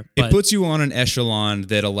somewhere. But it puts you on an echelon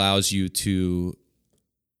that allows you to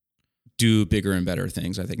do bigger and better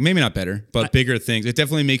things, I think. Maybe not better, but bigger things. It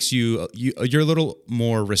definitely makes you're a little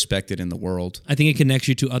more respected in the world. I think it connects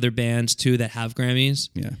you to other bands, too, that have Grammys.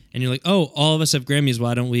 Yeah. And you're like, oh, all of us have Grammys.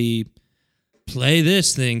 Why don't we play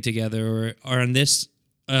this thing together or on this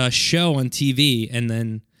show on TV? And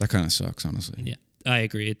then... That kind of sucks, honestly. Yeah, I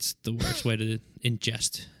agree. It's the worst way to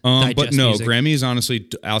digest but no, music. Grammys, honestly,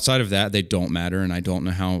 outside of that, they don't matter. And I don't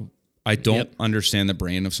know how... I don't understand the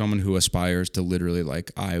brain of someone who aspires to literally like,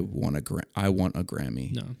 I want a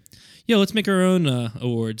Grammy. No. Yo, let's make our own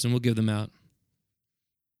awards and we'll give them out.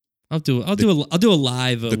 I'll do a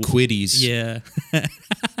live. The Quiddies. Yeah.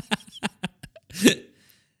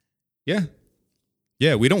 Yeah.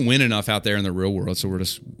 Yeah, we don't win enough out there in the real world, so we're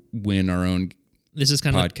just win our own This is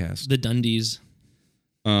kind podcast. of the Dundies.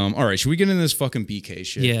 All right, should we get into this fucking BK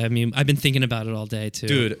shit? Yeah, I mean, I've been thinking about it all day, too.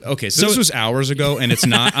 Dude, okay, so this was hours ago, and it's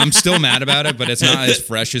not... I'm still mad about it, but it's not as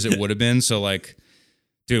fresh as it would have been. So, like,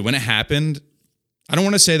 dude, when it happened, I don't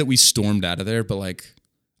want to say that we stormed out of there, but, like,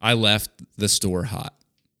 I left the store hot.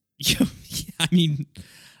 I mean,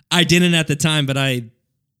 I didn't at the time, but it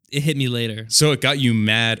hit me later. So it got you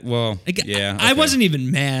mad? Well, yeah. Okay. I wasn't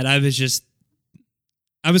even mad. I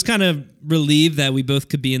was kind of relieved that we both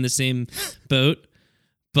could be in the same boat.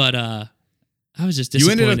 But I was just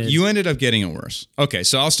disappointed. You ended up getting it worse. Okay,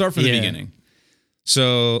 so I'll start from the beginning.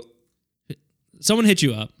 So someone hit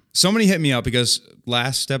you up. Somebody hit me up because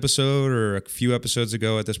last episode or a few episodes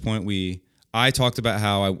ago at this point, I talked about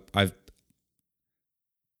how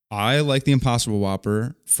I like the Impossible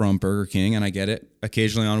Whopper from Burger King, and I get it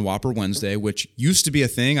occasionally on Whopper Wednesday, which used to be a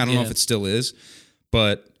thing. I don't know if it still is,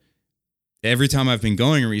 but every time I've been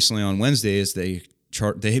going recently on Wednesdays, they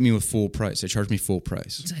hit me with full price. They charge me full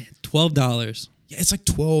price. $12. Yeah, it's like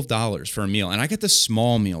 $12 for a meal. And I get the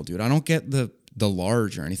small meal, dude. I don't get the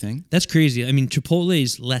large or anything. That's crazy. I mean, Chipotle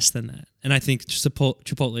is less than that. And I think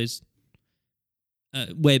Chipotle is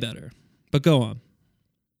way better. But go on.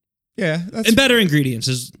 Yeah. And better ingredients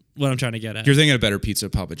is what I'm trying to get at. You're thinking of better pizza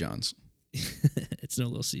at Papa John's. It's no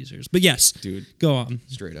Little Caesars. But yes. Dude. Go on.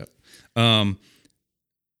 Straight up.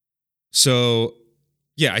 So...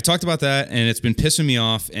 yeah, I talked about that, and it's been pissing me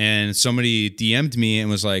off, and somebody DM'd me and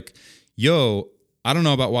was like, yo, I don't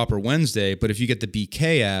know about Whopper Wednesday, but if you get the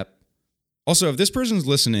BK app... Also, if this person's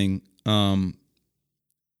listening, I'm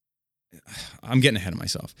getting ahead of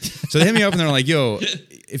myself. So they hit me up, and they're like, yo,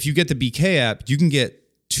 if you get the BK app, you can get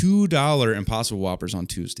 $2 Impossible Whoppers on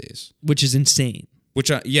Tuesdays. Which is insane.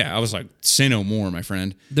 I was like, say no more, my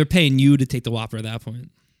friend. They're paying you to take the Whopper at that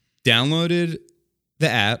point. Downloaded the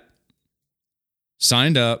app.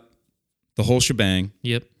 Signed up, the whole shebang.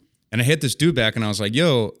 Yep. And I hit this dude back and I was like,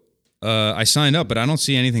 yo, I signed up, but I don't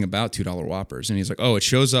see anything about $2 Whoppers. And he's like, oh, it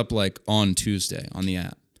shows up like on Tuesday on the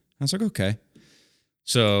app. I was like, okay.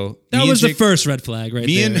 So that was the first red flag right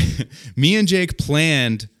there. Me and Jake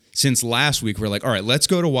planned since last week, we're like, all right, let's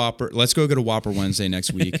go to Whopper. Let's go to Whopper Wednesday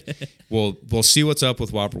next week. We'll see what's up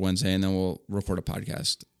with Whopper Wednesday, and then we'll record a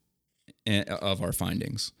podcast of our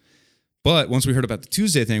findings. But once we heard about the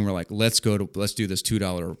Tuesday thing, we're like, let's do this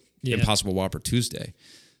 $2 Impossible Whopper Tuesday.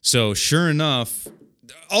 So sure enough,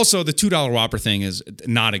 also the $2 Whopper thing is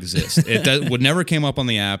not exist. It would never came up on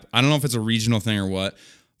the app. I don't know if it's a regional thing or what.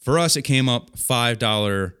 For us, it came up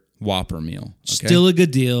 $5 Whopper meal. Okay? Still a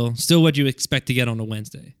good deal. Still what you expect to get on a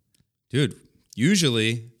Wednesday. Dude,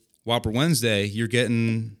 usually Whopper Wednesday, you're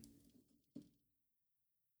getting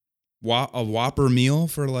a Whopper meal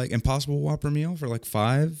for like Impossible Whopper meal for like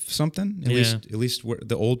 $5 something. At least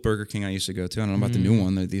the old Burger King I used to go to. I don't know about the new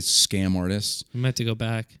one. They're these scam artists. We might have to go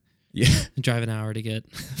back. Yeah, and drive an hour to get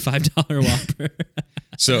 $5 Whopper.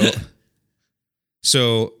 So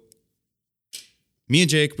me and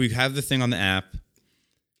Jake, we have the thing on the app.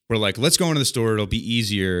 We're like, let's go into the store. It'll be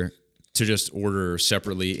easier to just order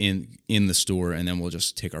separately in the store, and then we'll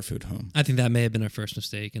just take our food home. I think that may have been our first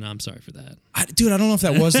mistake, and I'm sorry for that. Dude, I don't know if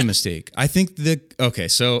that was the mistake. I think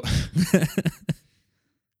so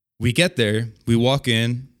we get there, we walk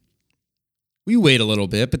in, we wait a little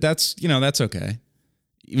bit, but that's okay.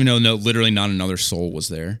 Even though literally not another soul was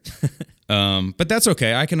there. But that's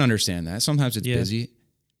okay. I can understand that. Sometimes it's busy.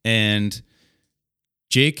 And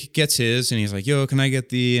Jake gets his, and he's like, yo, can I get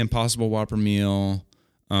the Impossible Whopper meal?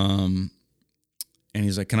 And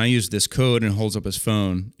he's like, can I use this code? And holds up his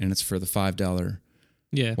phone, and it's for the $5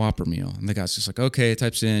 Whopper meal. And the guy's just like, okay,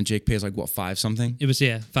 types in. Jake pays like, what, $5 something? It was,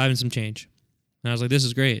 5 and some change. And I was like, this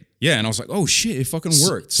is great. Yeah, and I was like, oh shit, it fucking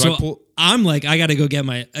worked. So I'm like, I gotta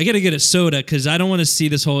get a soda because I don't want to see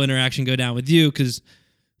this whole interaction go down with you because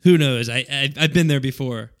who knows? I've been there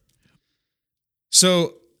before.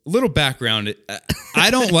 So little background, I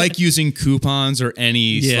don't like using coupons or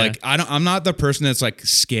any like I'm not the person that's like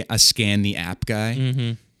scan the app guy.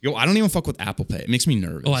 Mm-hmm. Yo, I don't even fuck with Apple Pay. It makes me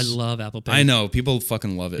nervous. Oh, I love Apple Pay. I know people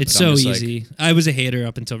fucking love it. It's so easy. I was a hater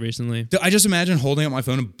up until recently. I just imagine holding up my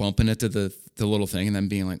phone and bumping it to the little thing and then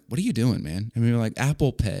being like, "What are you doing, man?" And we were like,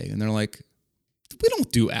 "Apple Pay," and they're like, "We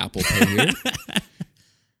don't do Apple Pay here."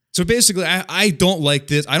 So basically, I don't like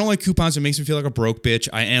this. I don't like coupons. It makes me feel like a broke bitch.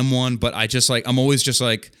 I am one, but I'm always just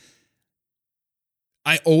like.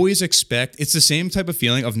 I always expect, it's the same type of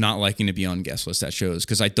feeling of not liking to be on guest list at shows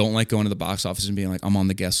because I don't like going to the box office and being like, I'm on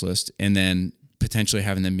the guest list, and then potentially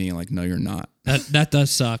having them being like, no, you're not. That does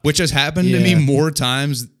suck. Which has happened to me more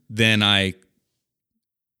times than I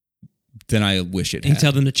wish it had. You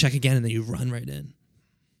tell them to check again and then you run right in.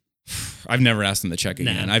 I've never asked them to check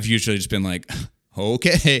again. I've usually just been like,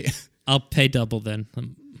 okay. I'll pay double then.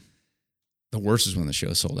 The worst is when the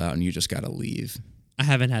show's sold out and you just got to leave. I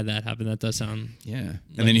haven't had that happen. That does sound... Yeah.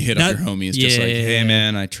 And then you hit up your homies just like, hey,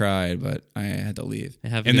 man, I tried, but I had to leave.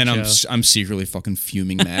 And then I'm secretly fucking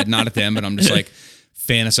fuming mad. Not at them, but I'm just like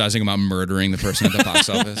fantasizing about murdering the person at the box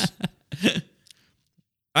office.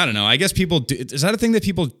 I don't know. I guess people do... Is that a thing that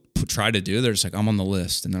people try to do? They're just like, I'm on the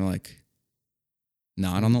list. And they're like,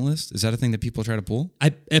 not on the list? Is that a thing that people try to pull?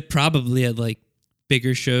 It probably at like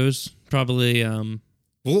bigger shows. Probably...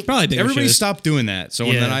 probably bigger everybody shows. Stopped doing that. So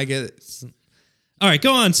when then I get... All right,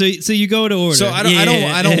 go on. So you go to order. So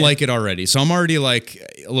I don't like it already. So I'm already like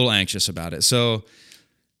a little anxious about it. So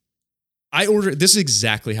I order. This is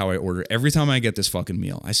exactly how I order every time I get this fucking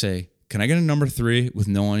meal. I say, "Can I get a number 3 with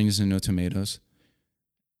no onions and no tomatoes?"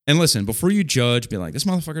 And listen, before you judge, be like, "This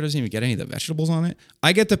motherfucker doesn't even get any of the vegetables on it."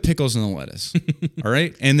 I get the pickles and the lettuce. All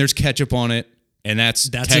right, and there's ketchup on it, and that's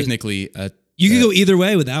technically You can go either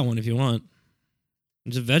way with that one if you want.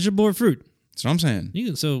 It's a vegetable or fruit. That's what I'm saying.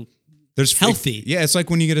 There's healthy. Yeah, it's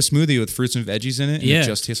like when you get a smoothie with fruits and veggies in it, and it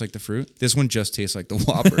just tastes like the fruit. This one just tastes like the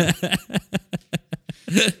Whopper.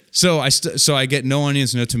 So I get no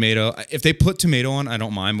onions, no tomato. If they put tomato on, I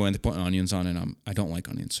don't mind. But when they put onions on it, I don't like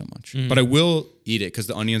onions so much. But I will eat it because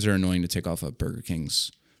the onions are annoying to take off of Burger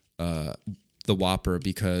King's the Whopper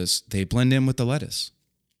because they blend in with the lettuce.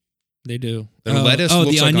 They do. The lettuce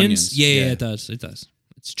looks the like onions? Yeah, it does. It does.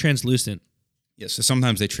 It's translucent. Yeah, so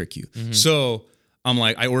sometimes they trick you. Mm-hmm. So I'm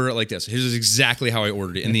like, I order it like this. Here's exactly how I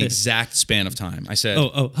ordered it in the exact span of time. I said,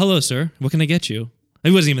 "Oh, hello, sir. What can I get you?" He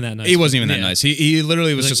wasn't even that nice. He wasn't even that nice. He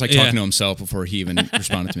literally was just like talking to himself before he even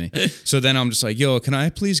responded to me. So then I'm just like, "Yo, can I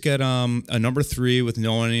please get a number 3 with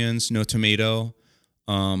no onions, no tomato?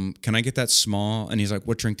 Can I get that small?" And he's like,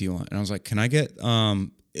 "What drink do you want?" And I was like, "Can I get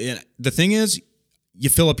the thing is, you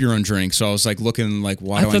fill up your own drink." So I was like looking like,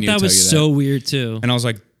 why do I need to tell you that? I thought that was so weird too. And I was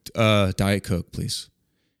like, Diet Coke, please.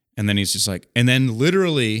 And then he's just like, and then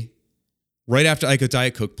literally right after I go,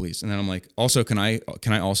 Diet Coke, please. And then I'm like, also, can I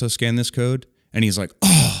also scan this code? And he's like,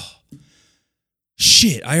 oh,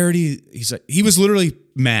 shit, he's like, he was literally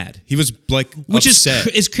mad. He was like, which upset.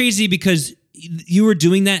 is crazy because you were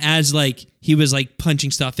doing that as like he was like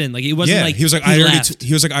punching stuff in. Like it wasn't like he was like, I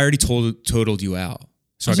already totaled you out.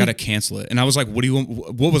 So I got to like, cancel it. And I was like, what do you want?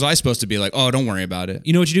 What was I supposed to be like? Oh, don't worry about it.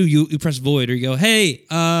 You know what you do? You press void or you go, hey,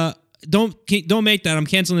 don't make that. I'm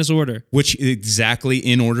canceling this order. Which exactly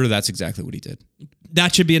in order. That's exactly what he did.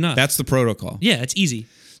 That should be enough. That's the protocol. Yeah, it's easy.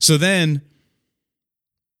 So then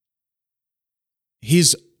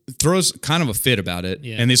he's throws kind of a fit about it.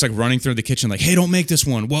 Yeah. And he's like running through the kitchen like, hey, don't make this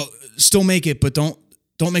one. Well, still make it, but don't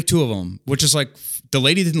make two of them. Which is like, the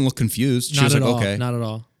lady didn't look confused. She was like, okay. Not at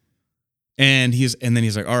all. And then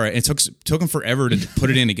he's like, all right. It took him forever to put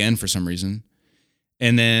it in again for some reason.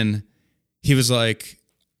 And then he was like,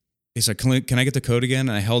 can I get the code again?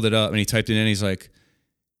 And I held it up and he typed it in. He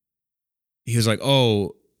was like,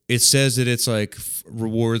 oh, it says that it's like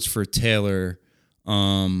rewards for Taylor.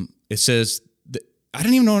 It says, I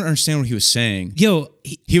didn't even understand what he was saying. Yo,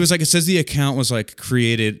 he was like, it says the account was like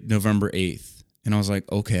created November 8th. And I was like,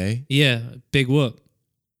 okay. Yeah, big whoop.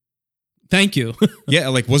 Thank you. Yeah,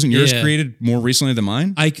 like wasn't yours created more recently than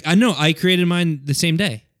mine? I know. I created mine the same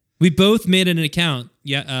day. We both made an account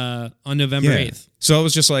on November 8th. So I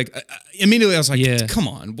was just like, immediately I was like, come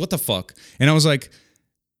on, what the fuck? And I was like,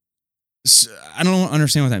 I don't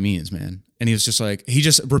understand what that means, man. And he was just like, he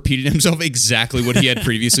just repeated himself exactly what he had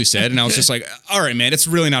previously said. And I was just like, all right, man, it's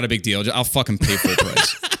really not a big deal. I'll fucking pay full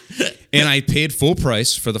price. And I paid full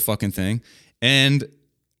price for the fucking thing. And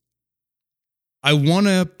I want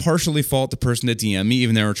to partially fault the person that DM'd me,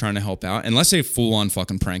 even though they were trying to help out, unless they full on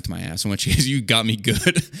fucking pranked my ass, in which case you got me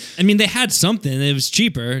good. I mean, they had something. It was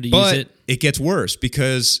cheaper to use it. It gets worse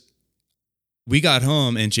because we got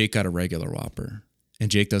home and Jake got a regular Whopper, and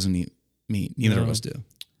Jake doesn't eat meat. Neither of us do.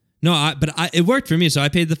 No, but it worked for me. So I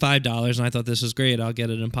paid the $5, and I thought this was great. I'll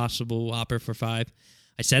get an Impossible Whopper for $5.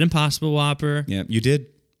 I said Impossible Whopper. Yeah, you did.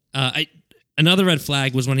 Another red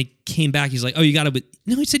flag was when he came back. He's like, "Oh, you got it with..."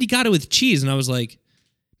 No, he said he got it with cheese, and I was like,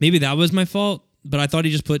 maybe that was my fault. But I thought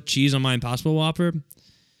he just put cheese on my Impossible Whopper.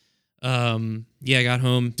 I got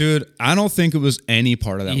home, dude. I don't think it was any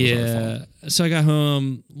part of that. Was our fault. So I got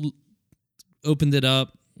home, opened it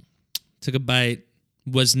up, took a bite.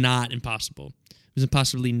 Was not impossible. It was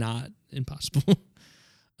impossibly not impossible.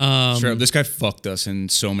 Sure, this guy fucked us in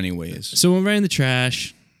so many ways. So went right in the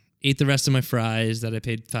trash. Ate the rest of my fries that I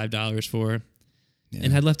paid $5 for,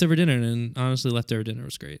 and had leftover dinner. And honestly, leftover dinner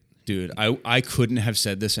was great. Dude, I couldn't have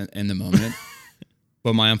said this in the moment,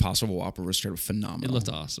 but my Impossible Whopper was straight up phenomenal. It looked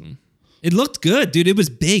awesome. It looked good, dude. It was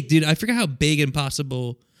big, dude. I forgot how big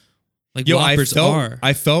Impossible Whoppers are.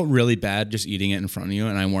 I felt really bad just eating it in front of you,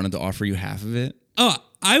 and I wanted to offer you half of it. Oh,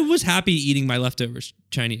 I was happy eating my leftovers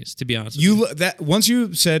Chinese, to be honest with you. Once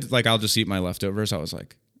you said, like, I'll just eat my leftovers, I was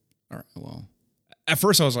like, all right, well. At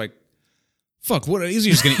first, I was like, fuck, what is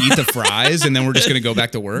he just going to eat the fries and then we're just going to go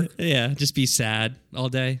back to work? Yeah, just be sad all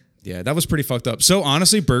day. Yeah, that was pretty fucked up. So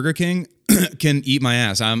honestly, Burger King can eat my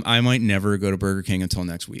ass. I might never go to Burger King until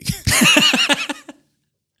next week.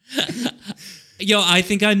 Yo, I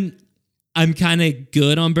think I'm kind of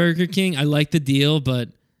good on Burger King. I like the deal, but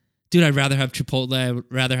dude, I'd rather have Chipotle. I'd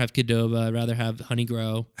rather have Qdoba. I'd rather have Honey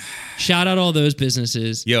Grow. Shout out all those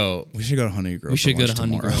businesses. Yo, we should go to Honey Grow. We should go to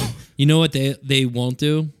Honey Grow. You know what they won't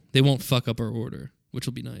do? They won't fuck up our order, which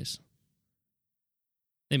will be nice.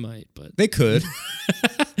 They might, but they could.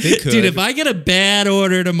 They could. Dude, if I get a bad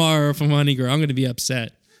order tomorrow from Honey Grow, I'm going to be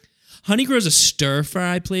upset. Honey Grow is a stir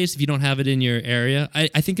fry place if you don't have it in your area.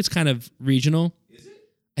 I think it's kind of regional. Is it?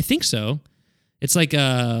 I think so. It's like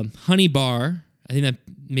a honey bar. I think that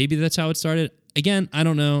maybe that's how it started. Again, I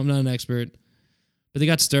don't know. I'm not an expert. But they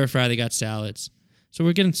got stir fry. They got salads. So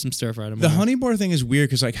we're getting some stir fry tomorrow. The honey bar thing is weird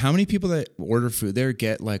because, like, how many people that order food there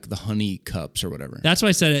get, like, the honey cups or whatever? That's why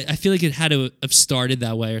I said it. I feel like it had to have started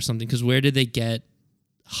that way or something, because where did they get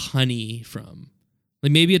honey from?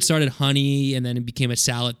 Like, maybe it started honey and then it became a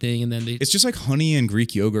salad thing and then they... It's just like honey and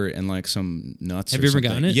Greek yogurt and, like, some nuts. Have you ever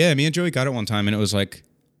gotten it? Yeah, me and Joey got it one time and it was, like,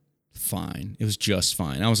 fine. It was just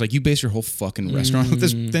fine. I was like, you base your whole fucking restaurant on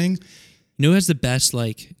this thing? You know who has the best,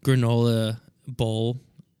 like, granola bowl?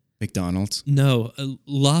 McDonald's? No,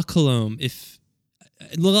 La Colombe.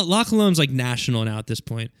 La Colombe's like national now at this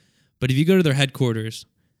point, but if you go to their headquarters,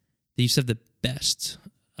 they used to have the best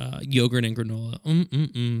yogurt and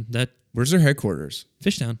granola. Where's their headquarters?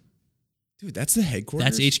 Fishtown. Dude, that's the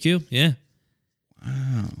headquarters? That's HQ, yeah.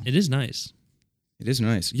 Wow. It is nice. It is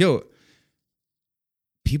nice. Yo,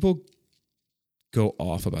 people go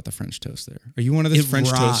off about the French toast there. Are you one of those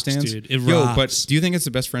French toast stands? Dude. It rocks. But do you think it's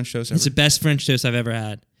the best French toast ever? It's the best French toast I've ever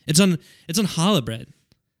had. It's on challah bread.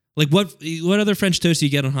 Like what other French toast do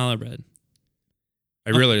you get on challah bread?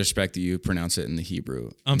 I really respect that you pronounce it in the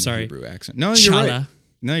Hebrew. I'm sorry. Hebrew accent. No, you're Chala. right.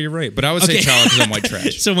 No, you're right. But I would say chala because I'm white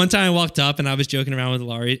trash. So one time I walked up and I was joking around with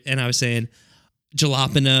Laurie and I was saying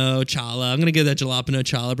jalapeno, chala. I'm going to get that jalapeno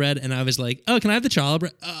chala bread. And I was like, oh, can I have the chala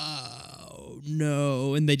bread? Oh,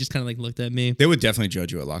 no. And they just kind of like looked at me. They would definitely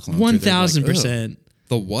judge you at Loch Lomond. 1,000%.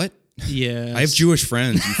 The what? Yeah. I have Jewish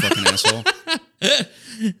friends, you fucking asshole.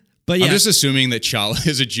 But yeah. I'm just assuming that chala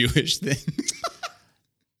is a Jewish thing.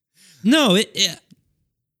 No,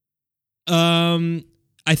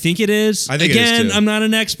 I think it is. I think it is too. I'm not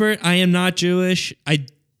an expert. I am not Jewish.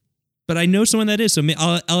 But I know someone that is, so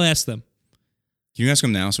I'll ask them. Can you ask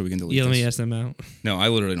them now so we can delete Yeah, this? let me ask them out. No, I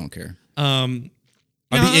literally don't care. I'll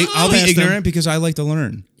I'll be ignorant because I like to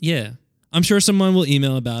learn. Yeah. I'm sure someone will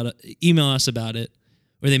email us about it,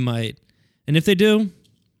 or they might. And if they do,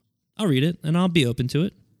 I'll read it and I'll be open to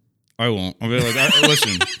it. I won't. I'll be like,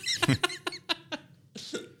 listen.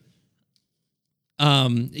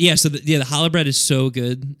 Yeah, so the challah bread is so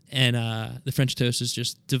good, and the French toast is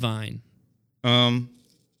just divine.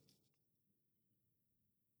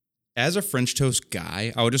 As a French toast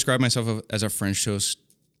guy, I would describe myself as a French toast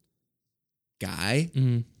guy.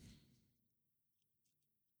 Mm-hmm.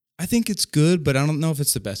 I think it's good, but I don't know if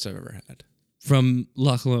it's the best I've ever had. From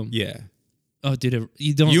Loch Lomond. Yeah. Oh, dude,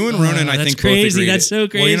 you don't. You and Ronan, I that's think, crazy. both agreed. That's so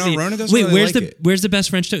crazy. Well, Ronan doesn't Wait, really like it. where's the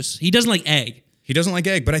best French toast? He doesn't like egg. He doesn't like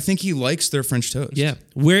egg, but I think he likes their French toast. Yeah.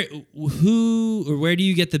 Where do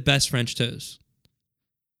you get the best French toast?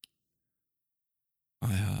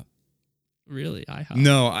 IHOP. Really, IHOP?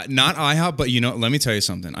 No, not IHOP, but let me tell you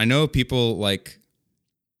something. I know people like.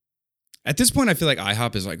 At this point, I feel like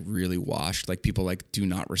IHOP is like really washed. Like people like do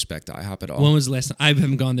not respect IHOP at all. When was the last time? I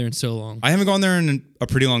haven't gone there in so long. I haven't gone there in a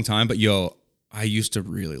pretty long time, but I used to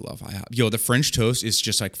really love IHOP. The French toast is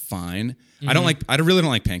just like fine. Mm-hmm. I really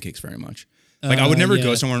don't like pancakes very much. Like I would never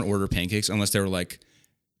go somewhere and order pancakes unless they were like,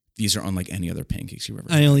 these are unlike any other pancakes you've ever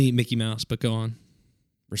had. I only eat Mickey Mouse, but go on.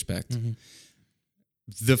 Respect. Mm-hmm.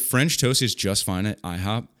 The French toast is just fine at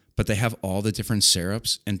IHOP, but they have all the different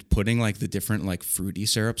syrups, and putting like the different like fruity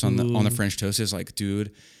syrups on the French toast is like,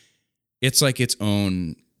 dude, it's like its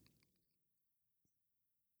own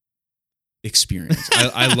experience.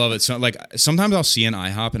 I love it. So like sometimes I'll see an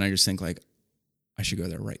IHOP and I just think like I should go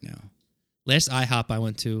there right now. Last IHOP I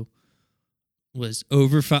went to was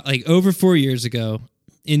over 4 years ago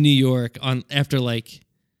in New York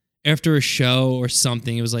after a show or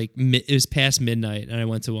something. It was like it was past midnight and I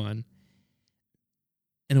went to one.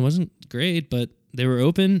 And it wasn't great, but they were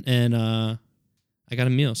open and I got a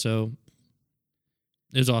meal, so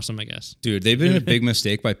it was awesome, I guess. Dude, they've been a big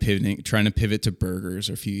mistake by trying to pivot to burgers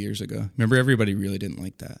a few years ago. Remember, everybody really didn't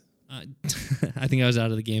like that. I think I was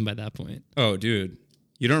out of the game by that point. Oh, dude.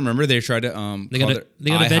 You don't remember they tried to they got a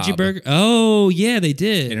veggie burger? Oh, yeah, they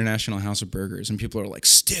did. International House of Burgers, and people are like,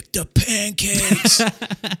 stick to pancakes.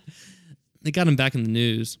 They got them back in the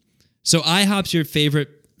news. So IHOP's your favorite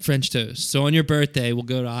French toast. So on your birthday, we'll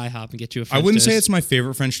go to IHOP and get you a French toast. I wouldn't say it's my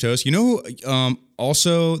favorite French toast.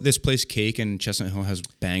 Also, this place Cake in Chestnut Hill has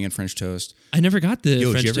banging French toast. I never got the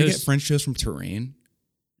French toast. Did you ever get French toast from Terrain?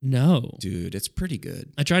 No. Dude, it's pretty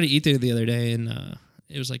good. I tried to eat there the other day, and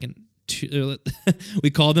it was like we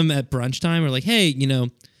called them at brunch time. We're like, hey,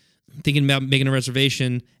 thinking about making a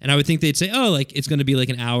reservation, and I would think they'd say, oh, like it's going to be like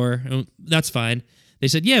an hour. That's fine. They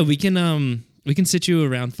said, yeah, we can sit you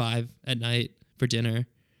around 5 at night for dinner.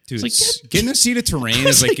 Dude, getting a seat at Terrain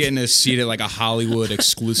is like getting a seat at like a Hollywood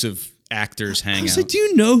exclusive actors hangout. I was like, do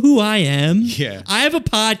you know who I am? Yeah. I have a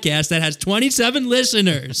podcast that has 27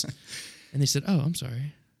 listeners. And they said, oh, I'm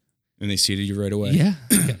sorry. And they seated you right away. Yeah.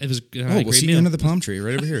 It was we'll seat you under the palm tree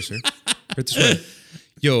right over here, sir. Right this way.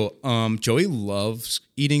 Joey loves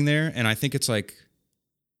eating there, and I think it's like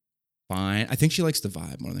fine. I think she likes the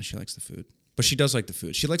vibe more than she likes the food. But she does like the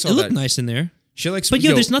food. She likes all that. It looked nice in there. She likes But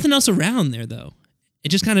there's nothing else around there though.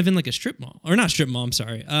 It's just kind of in like a strip mall. Or not strip mall, I'm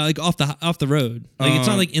sorry. Like off the road. Like it's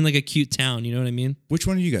not like in like a cute town, you know what I mean? Which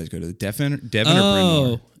one do you guys go to? Devon or Bryn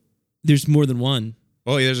Mawr? There's more than one.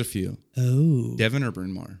 Oh, yeah, there's a few. Oh. Devon or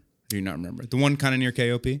Bryn Mawr? Do you not remember? The one kind of near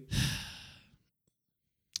KOP?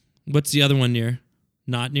 What's the other one near?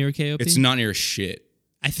 Not near KOP? It's not near shit.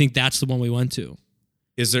 I think that's the one we went to.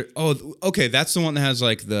 Is there? Oh, okay. That's the one that has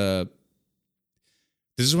like the.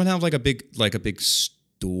 Does this one have like a big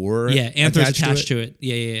store? Yeah, Anthro's attached to it.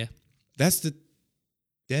 Yeah. That's the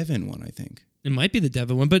Devon one, I think. It might be the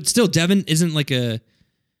Devon one, but still, Devon isn't like you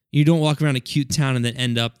don't walk around a cute town and then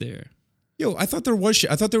end up there. Yo, I thought there was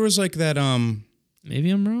shit. I thought there was like that.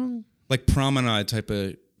 Maybe I'm wrong. Like promenade type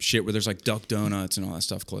of shit where there's like Duck Donuts and all that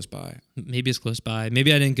stuff close by. Maybe it's close by.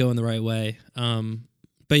 Maybe I didn't go in the right way.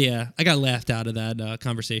 But But yeah, I got laughed out of that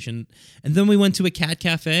conversation. And then we went to a cat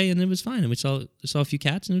cafe, and it was fine. And we saw a few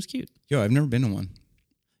cats, and it was cute. Yo, I've never been to one.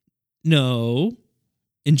 No,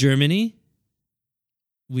 in Germany,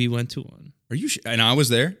 we went to one. Are you? And I was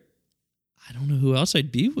there. I don't know who else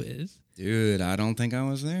I'd be with. Dude, I don't think I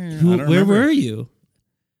was there. Where were you?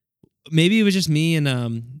 Maybe it was just me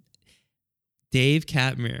and Dave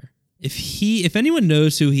Catmuir. If anyone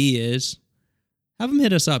knows who he is, have him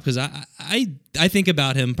hit us up, because I think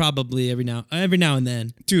about him probably every now and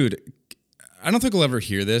then. Dude, I don't think he'll ever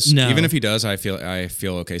hear this. No. Even if he does, I feel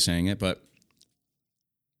okay saying it. But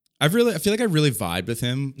I feel like I really vibed with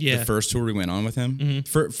him. Yeah. The first tour we went on with him.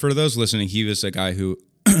 Mm-hmm. For those listening, he was a guy who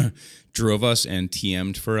drove us and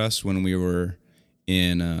TM'd for us when we were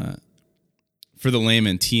in. For the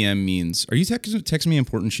layman, TM means, are you texting me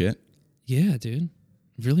important shit? Yeah, dude.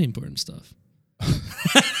 Really important stuff.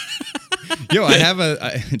 Yo,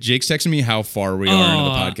 Jake's texting me how far we are into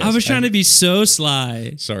the podcast. I was trying to be so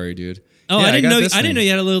sly. Sorry, dude. Oh, yeah, I didn't know you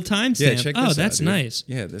had a little timestamp. Yeah, check this out, that's dude. nice.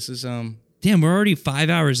 Yeah, this is Damn, we're already 5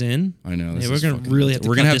 hours in. I know. Yeah, we're gonna really have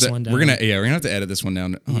to cut this one down. We're gonna have to edit this one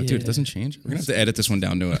down. Oh, dude, it doesn't change. We're gonna have to edit this one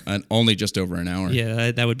down to only just over an hour.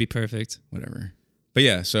 Yeah, that would be perfect. Whatever. But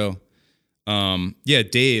yeah, so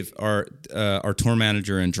Dave, our tour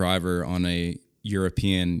manager and driver on a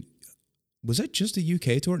European. Was that just a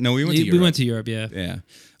UK tour? No, we went to Europe. We went to Europe, yeah. Yeah.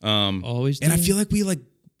 Always do. And I feel like we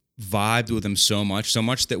vibed with him so much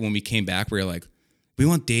that when we came back, we were like, we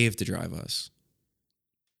want Dave to drive us.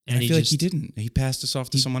 And I feel like he didn't. He passed us off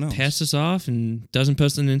to someone else. Passed us off and doesn't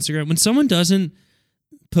post on Instagram. When someone doesn't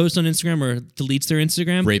post on Instagram or deletes their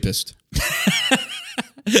Instagram. Rapist.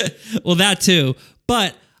 Well, that too.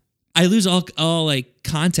 But I lose all like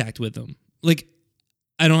contact with them. Like,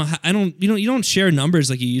 you don't share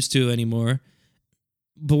numbers like you used to anymore.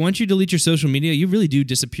 But once you delete your social media, you really do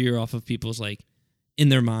disappear off of people's like in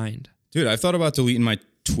their mind. Dude, I've thought about deleting my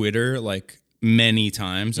Twitter like many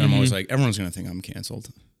times, and I'm always like, everyone's gonna think I'm canceled.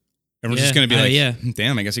 Everyone's just gonna be like,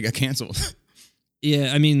 damn, I guess he got canceled.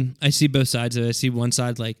 Yeah, I mean, I see both sides of it. I see one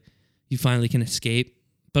side like you finally can escape,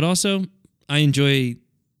 but also I enjoy,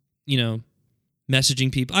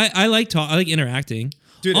 messaging people. I like I like interacting.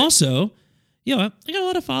 Dude, also, I got a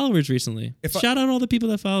lot of followers recently. Shout out all the people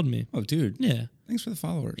that followed me. Oh, dude. Yeah. Thanks for the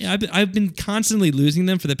followers. Yeah, I've been constantly losing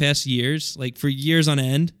them for the past years, like for years on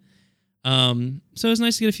end. So it's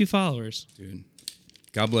nice to get a few followers. Dude,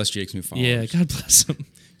 God bless Jake's new followers. Yeah, God bless him.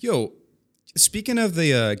 Yo, speaking of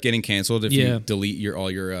the getting canceled, if you delete all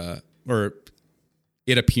your or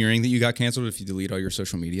it appearing that you got canceled if you delete all your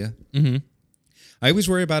social media. Mm-hmm. I always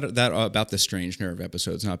worry about the Strange Nerve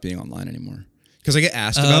episodes not being online anymore. Because I get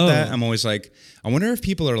asked about that. I'm always like, I wonder if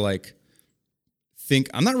people are like,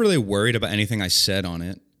 I'm not really worried about anything I said on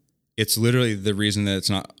it. It's literally the reason that it's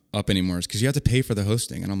not up anymore is because you have to pay for the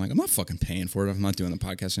hosting. And I'm like, I'm not fucking paying for it if I'm not doing the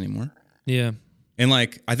podcast anymore. Yeah. And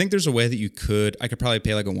like, I think there's a way that I could probably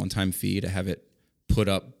pay like a one-time fee to have it put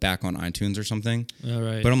up back on iTunes or something. All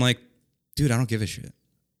right. But I'm like, dude, I don't give a shit.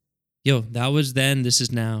 Yo, that was then, this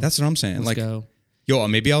is now. That's what I'm saying. Let's go. Yo,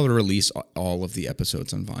 maybe I'll release all of the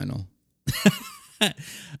episodes on vinyl.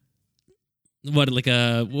 What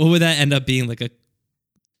would that end up being? Like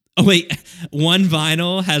oh wait, one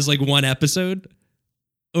vinyl has like one episode?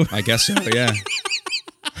 I guess so, yeah.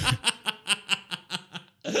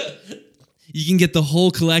 You can get the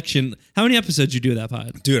whole collection. How many episodes did you do that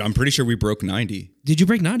pod? Dude, I'm pretty sure we broke 90. Did you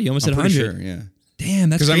break 90? Almost at 100. Sure, yeah.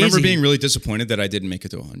 Damn, that's crazy. Because I remember being really disappointed that I didn't make it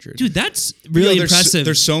to 100. Dude, that's really impressive.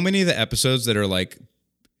 There's so many of the episodes that are like,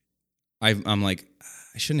 I'm like,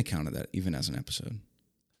 I shouldn't have counted that even as an episode.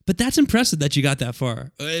 But that's impressive that you got that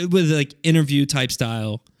far with like interview type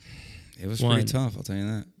style. It was pretty tough, I'll tell you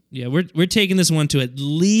that. Yeah, we're taking this one to at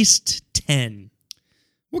least 10.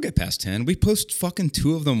 We'll get past 10. We post fucking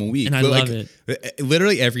 2 of them a week. And I love it.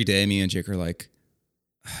 Literally every day, me and Jake are like,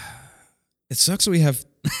 it sucks that we have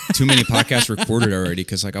too many podcasts recorded already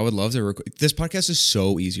because like I would love to record. This podcast is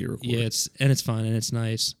so easy to record. Yeah, it's fun and it's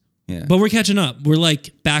nice. Yeah. But we're catching up. We're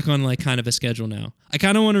like back on like kind of a schedule now. I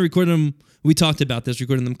kind of want to record them. We talked about this,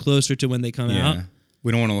 recording them closer to when they come out.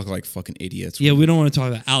 We don't want to look like fucking idiots. Yeah, we don't want to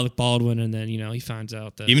talk about Alec Baldwin and then, he finds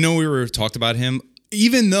out that. Even though we were talked about him,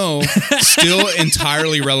 even though still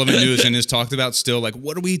entirely relevant news and is talked about still, like,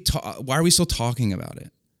 why are we still talking about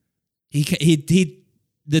it?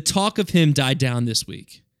 The talk of him died down this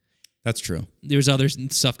week. That's true. There's other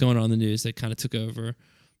stuff going on in the news that kind of took over.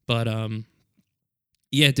 But,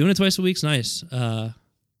 yeah, doing it twice a week's nice.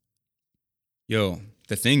 Yo,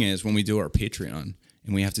 the thing is, when we do our Patreon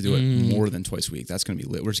and we have to do it more than twice a week, that's going to be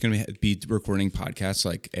lit. We're just going to be recording podcasts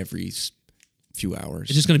like every few hours.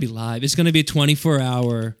 It's just going to be live. It's going to be a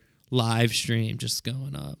 24-hour live stream just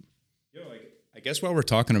going up. I guess while we're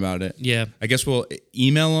talking about it, Yeah. I guess we'll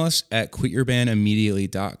email us at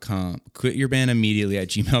quityourbandimmediately.com,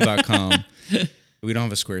 quityourbandimmediately@gmail.com. We don't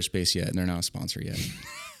have a Squarespace yet, and they're not a sponsor yet.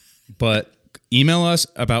 But email us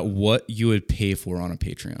about what you would pay for on a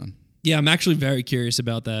Patreon. Yeah, I'm actually very curious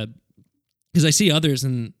about that because I see others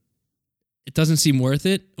and it doesn't seem worth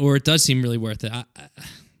it, or it does seem really worth it.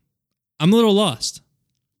 I'm a little lost.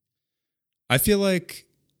 I feel like,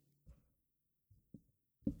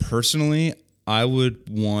 personally, I would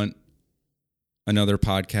want another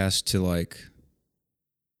podcast to like,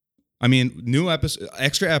 I mean,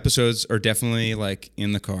 extra episodes are definitely like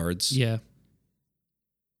in the cards. Yeah.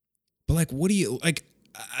 But like, what do you like?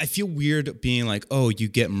 I feel weird being like, oh, you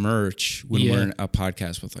get merch when we're in a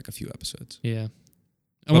podcast with like a few episodes. Yeah.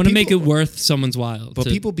 I want to make it worth someone's while. But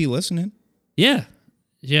people be listening. Yeah.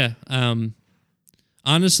 Yeah.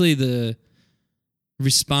 Honestly, the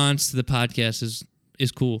response to the podcast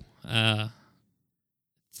is cool.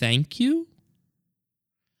 Thank you.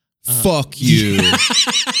 Fuck you.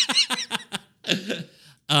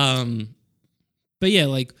 But yeah,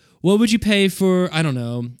 like, what would you pay for, I don't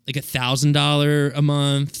know, like $1,000 a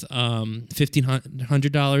month,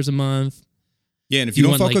 $1,500 a month? Yeah, and if you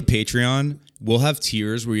don't fuck with Patreon, we'll have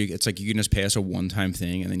tiers where it's like you can just pay us a one-time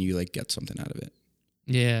thing and then you like get something out of it.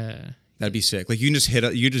 Yeah. That'd be sick. Like you can just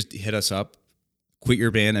hit us up,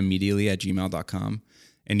 quityourbandimmediately@gmail.com,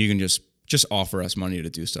 and you can just offer us money to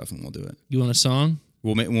do stuff and we'll do it. You want a song?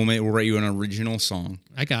 We'll write you an original song.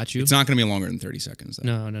 I got you. It's not going to be longer than 30 seconds.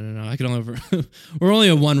 Though. No. I can only we're only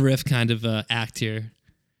a one riff kind of act here.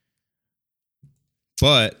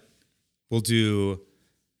 But we'll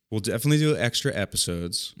definitely do extra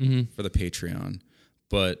episodes for the Patreon.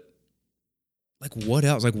 But like, what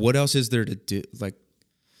else? Like, what else is there to do? Like,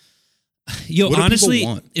 yo, honestly,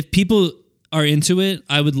 if people are into it,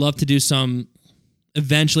 I would love to do some.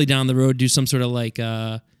 Eventually down the road, do some sort of like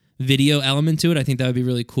video element to it. I think that would be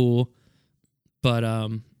really cool. But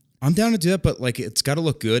I'm down to do that, but like it's got to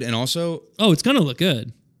look good, and also it's gonna look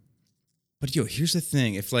good. But yo, here's the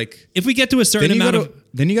thing: if we get to a certain amount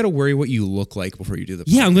then you got to worry what you look like before you do the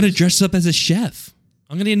podcast. Yeah, I'm gonna dress up as a chef.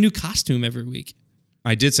 I'm gonna get a new costume every week.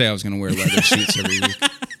 I did say I was gonna wear leather suits every week.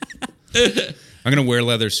 I'm gonna wear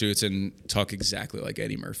leather suits and talk exactly like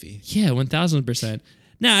Eddie Murphy. Yeah, 1,000%.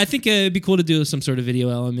 Now, I think it'd be cool to do some sort of video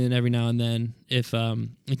element every now and then. If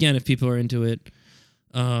people are into it.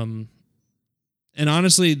 And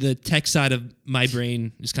honestly, the tech side of my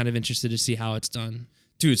brain is kind of interested to see how it's done.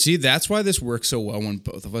 Dude, see, that's why this works so well when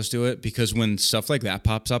both of us do it. Because when stuff like that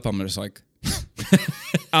pops up, I'm just like,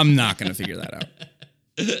 I'm not going to figure that out.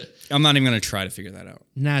 I'm not even going to try to figure that out.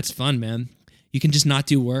 Nah, it's fun, man. You can just not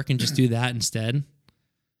do work and just do that instead.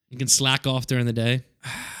 You can slack off during the day.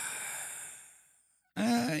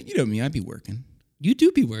 You know me, I'd be working. You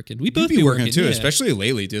do be working. We both be working too, yeah. Especially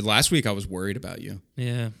lately, dude. Last week I was worried about you.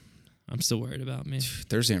 Yeah, I'm still worried about me.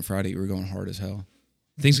 Thursday and Friday, you were going hard as hell.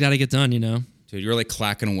 Things got to get done, you know? Dude, you were like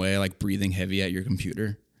clacking away, like breathing heavy at your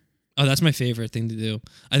computer. Oh, that's my favorite thing to do.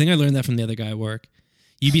 I think I learned that from the other guy at work.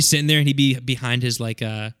 You'd be sitting there and he'd be behind his like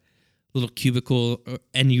little cubicle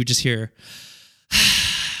and you just hear...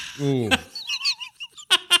 Ooh.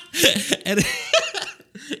 And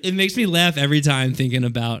it makes me laugh every time thinking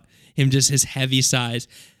about him, just his heavy size.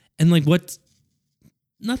 And like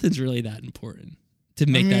nothing's really that important to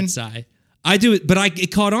make that sigh. I do it, but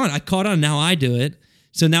it caught on. I caught on. Now I do it.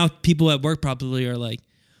 So now people at work probably are like,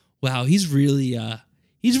 wow, he's really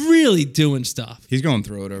doing stuff. He's going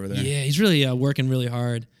through it over there. Yeah, he's really working really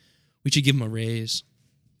hard. We should give him a raise.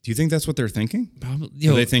 Do you think that's what they're thinking? Probably.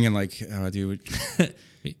 Are they thinking like, dude...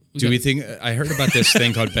 we think I heard about this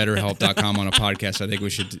thing called BetterHelp.com on a podcast? I think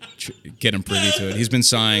we should get him privy to it. He's been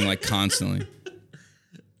sighing like constantly.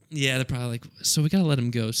 Yeah, they're probably like, so we gotta let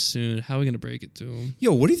him go soon. How are we gonna break it to him?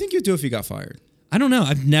 Yo, what do you think you'd do if you got fired? I don't know.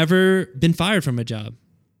 I've never been fired from a job.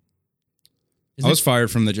 I was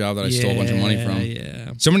fired from the job that I stole a bunch of money from.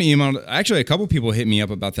 Yeah. Somebody emailed. Actually, a couple people hit me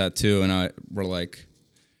up about that too, and I were like,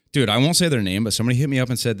 dude, I won't say their name, but somebody hit me up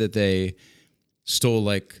and said that they stole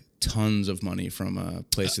like tons of money from a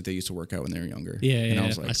place that they used to work at when they were younger. Yeah, and yeah. I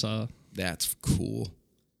was like, I saw. That's cool.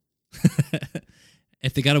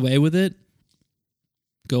 If they got away with it,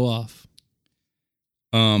 go off.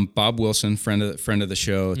 Bob Wilson, friend of the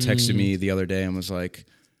show, texted me the other day and was like,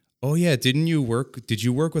 "Oh yeah, did you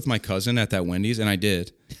work with my cousin at that Wendy's?" And I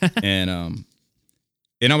did. and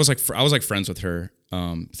I was like friends with her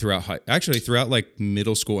throughout like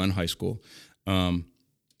middle school and high school.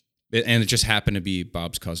 And it just happened to be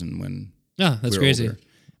Bob's cousin when that's we were crazy. older.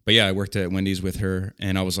 But yeah, I worked at Wendy's with her,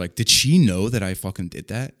 and I was like, "Did she know that I fucking did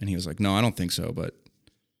that?" And he was like, "No, I don't think so, but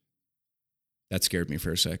that scared me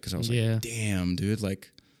for a sec because I was like, Yeah. damn, dude, like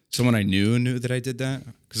someone I knew that I did that.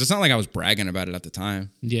 Because it's not like I was bragging about it at the time.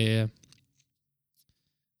 Yeah.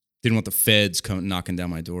 Didn't want the feds knocking down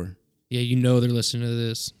my door. Yeah, they're listening to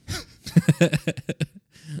this.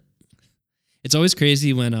 It's always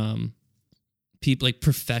crazy when people like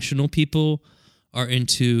professional people are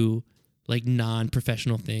into like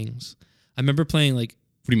non-professional things. I remember playing like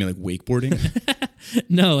What do you mean, like wakeboarding?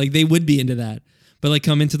 no, like they would be into that, but like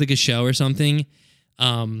come into like a show or something.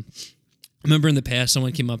 I remember in the past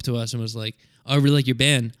someone came up to us and was like, "Oh, I really like your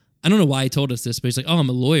band." I don't know why he told us this, but he's like, "Oh, I'm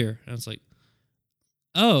a lawyer," and I was like,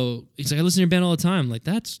 "Oh," he's like, "I listen to your band all the time." I'm like,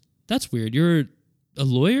 that's weird. You're a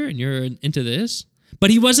lawyer and you're into this,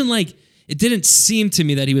 but he wasn't like. It didn't seem to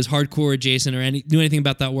me that he was hardcore adjacent or knew anything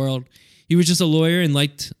about that world. He was just a lawyer and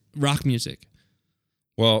liked rock music.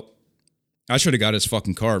 Well, I should have got his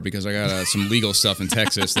fucking car because I got some legal stuff in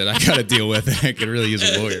Texas that I got to deal with that I could really use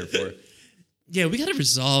a lawyer for. Yeah, we got to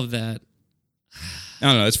resolve that. I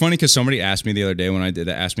don't know. It's funny because somebody asked me the other day when I did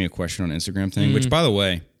that, asked me a question on Instagram thing, which, by the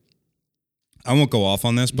way, I won't go off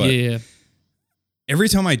on this, but every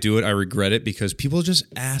time I do it, I regret it because people just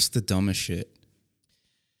ask the dumbest shit.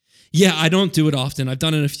 Yeah, I don't do it often. I've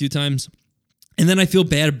done it a few times. And then I feel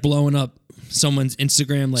bad blowing up someone's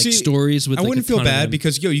Instagram stories with I wouldn't feel bad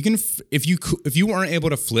because you can if you weren't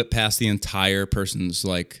able to flip past the entire person's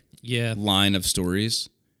line of stories,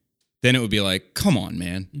 then it would be like, come on,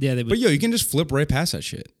 man. Yeah, they would. But you can just flip right past that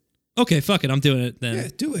shit. Okay, fuck it. I'm doing it then. Yeah,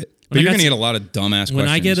 do it. But you're gonna get a lot of dumbass questions.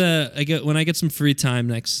 When I get some free time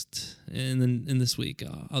next in this week,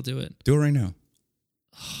 I'll do it. Do it right now.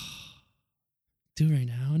 Do it right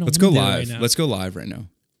now. No, let's go live. Let's go live right now.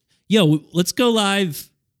 Yo, let's go live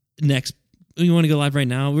next. You want to go live right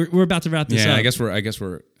now? We're about to wrap this up. Yeah, I guess we're.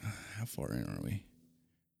 How far in are we?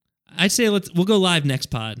 I'd say we'll go live next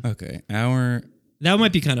pod. Okay, that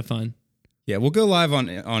might be kind of fun. Yeah, we'll go live on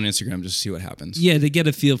Instagram just to see what happens. Yeah, to get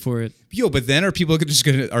a feel for it. Yo, but then are people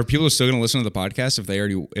still gonna listen to the podcast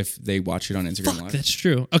if they watch it on Instagram Live? That's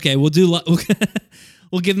true. Okay, we'll do.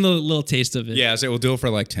 We'll give them a little taste of it. Yeah, so we'll do it for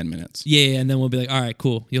like 10 minutes. Yeah, and then we'll be like, all right,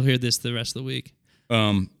 cool. You'll hear this the rest of the week.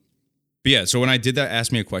 But yeah, so when I did that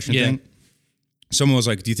Ask Me a Question thing, someone was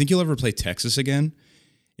like, do you think you'll ever play Texas again?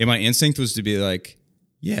 And my instinct was to be like,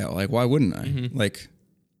 yeah, like, why wouldn't I? Mm-hmm. Like,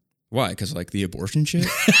 why? Because like the abortion shit?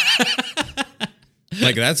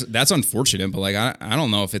 Like that's unfortunate, but like I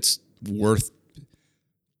don't know if it's worth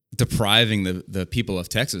depriving the people of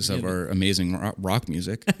Texas of our amazing rock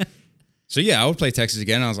music. So yeah, I would play Texas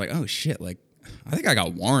again. And I was like, oh shit, like I think I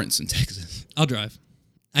got warrants in Texas. I'll drive.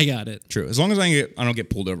 I got it. True. As long as I don't get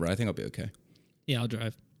pulled over, I think I'll be okay. Yeah, I'll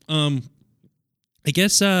drive. I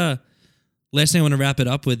guess last thing I want to wrap it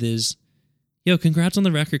up with is, yo, congrats on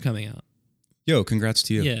the record coming out. Yo, congrats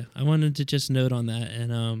to you. Yeah, I wanted to just note on that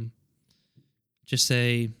and just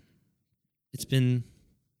say it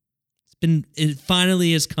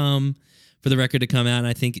finally has come for the record to come out, and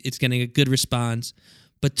I think it's getting a good response.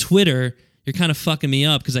 But Twitter, you're kind of fucking me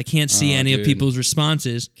up because I can't see any of people's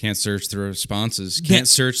responses. Can't search the responses. Can't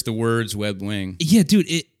search the words web wing. Yeah, dude,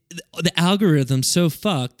 the algorithm's so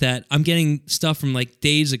fucked that I'm getting stuff from like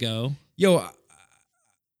days ago. Yo,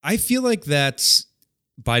 I feel like that's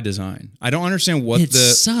by design. I don't understand what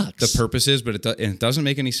the purpose is, but it doesn't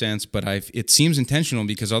make any sense. But it seems intentional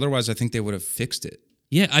because otherwise I think they would have fixed it.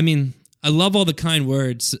 Yeah, I mean, I love all the kind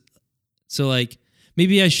words. So like,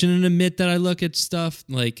 maybe I shouldn't admit that I look at stuff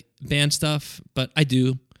like band stuff, but I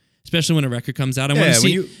do, especially when a record comes out. I want to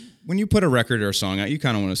see when you put a record or a song out, you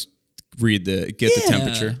kind of want to read the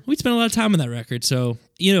temperature. We spent a lot of time on that record, so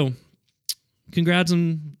congrats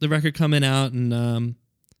on the record coming out, and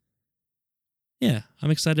yeah,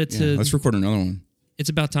 I'm excited to. Let's record another one. It's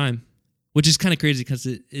about time, which is kind of crazy because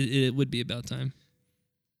it would be about time.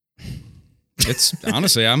 It's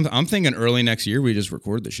honestly, I'm thinking early next year we just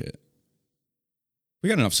record the shit. We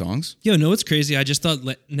got enough songs. Yo, no, it's crazy. I just thought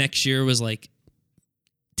next year was like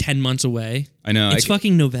 10 months away. I know. It's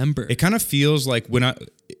fucking November. It kind of feels like when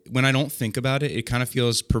I don't think about it, it kind of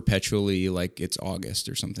feels perpetually like it's August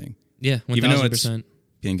or something. Yeah, 1,000%. Even though it's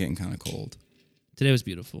been getting kind of cold. Today was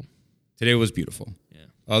beautiful. Yeah.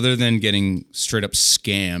 Other than getting straight up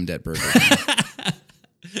scammed at Burger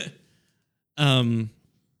King.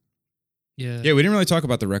 Yeah. Yeah, we didn't really talk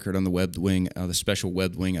about the record on the Webbed Wing, the special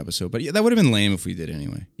Webbed Wing episode, but yeah, that would have been lame if we did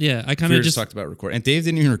anyway. Yeah, I kind of just talked about record, and Dave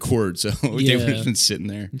didn't even record, so Dave would have been sitting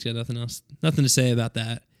there. He's got nothing to say about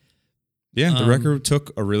that. Yeah, the record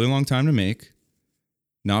took a really long time to make,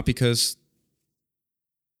 not because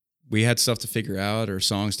we had stuff to figure out or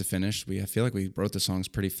songs to finish. I feel like we wrote the songs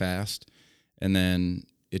pretty fast, and then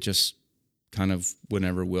it just kind of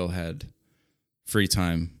whenever Will had free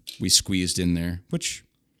time, we squeezed in there, which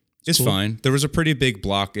is cool. fine. There was a pretty big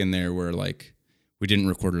block in there where like we didn't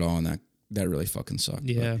record at all, and that really fucking sucked.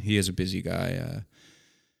 Yeah. But he is a busy guy.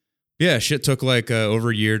 Yeah, shit took like over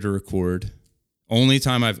a year to record. Only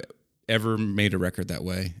time I've ever made a record that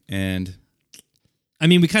way. And I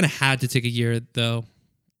mean, we kind of had to take a year though.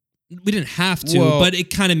 We didn't have to, Well, but it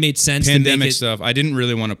kind of made sense. pandemic to make it, stuff. I didn't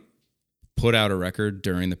really want to put out a record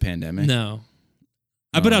during the pandemic. No,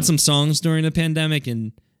 I put out some songs during the pandemic,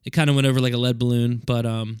 and it kind of went over like a lead balloon. But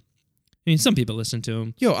I mean, some people listen to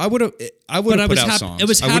them. Yo, I would have put out songs. I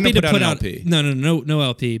was I wouldn't happy have to put put out out an LP. no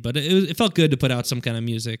LP, but it felt good to put out some kind of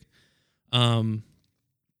music.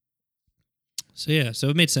 So yeah, so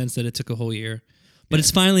it made sense that it took a whole year, but it's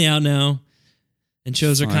finally out now, and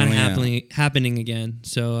shows are kind of happening again.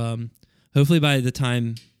 So hopefully by the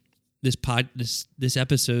time this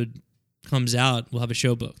episode comes out, we'll have a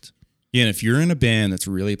show booked. Yeah, and if you're in a band that's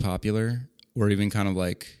really popular, or even kind of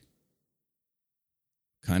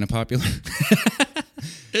popular,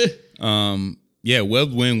 yeah,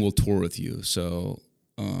 Web Wing will tour with you. So,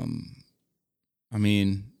 I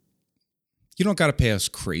mean, you don't got to pay us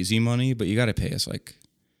crazy money, but you got to pay us like,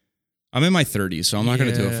 I'm in my 30s, so I'm not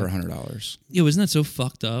going to do it for $100. Yeah, wasn't that so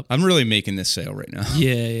fucked up? I'm really making this sale right now.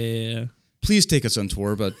 Yeah. Please take us on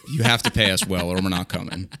tour, but you have to pay us well, or we're not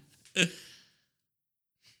coming.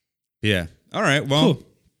 Yeah. All right. Well, Cool.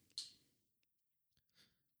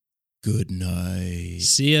 good night.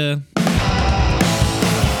 See ya.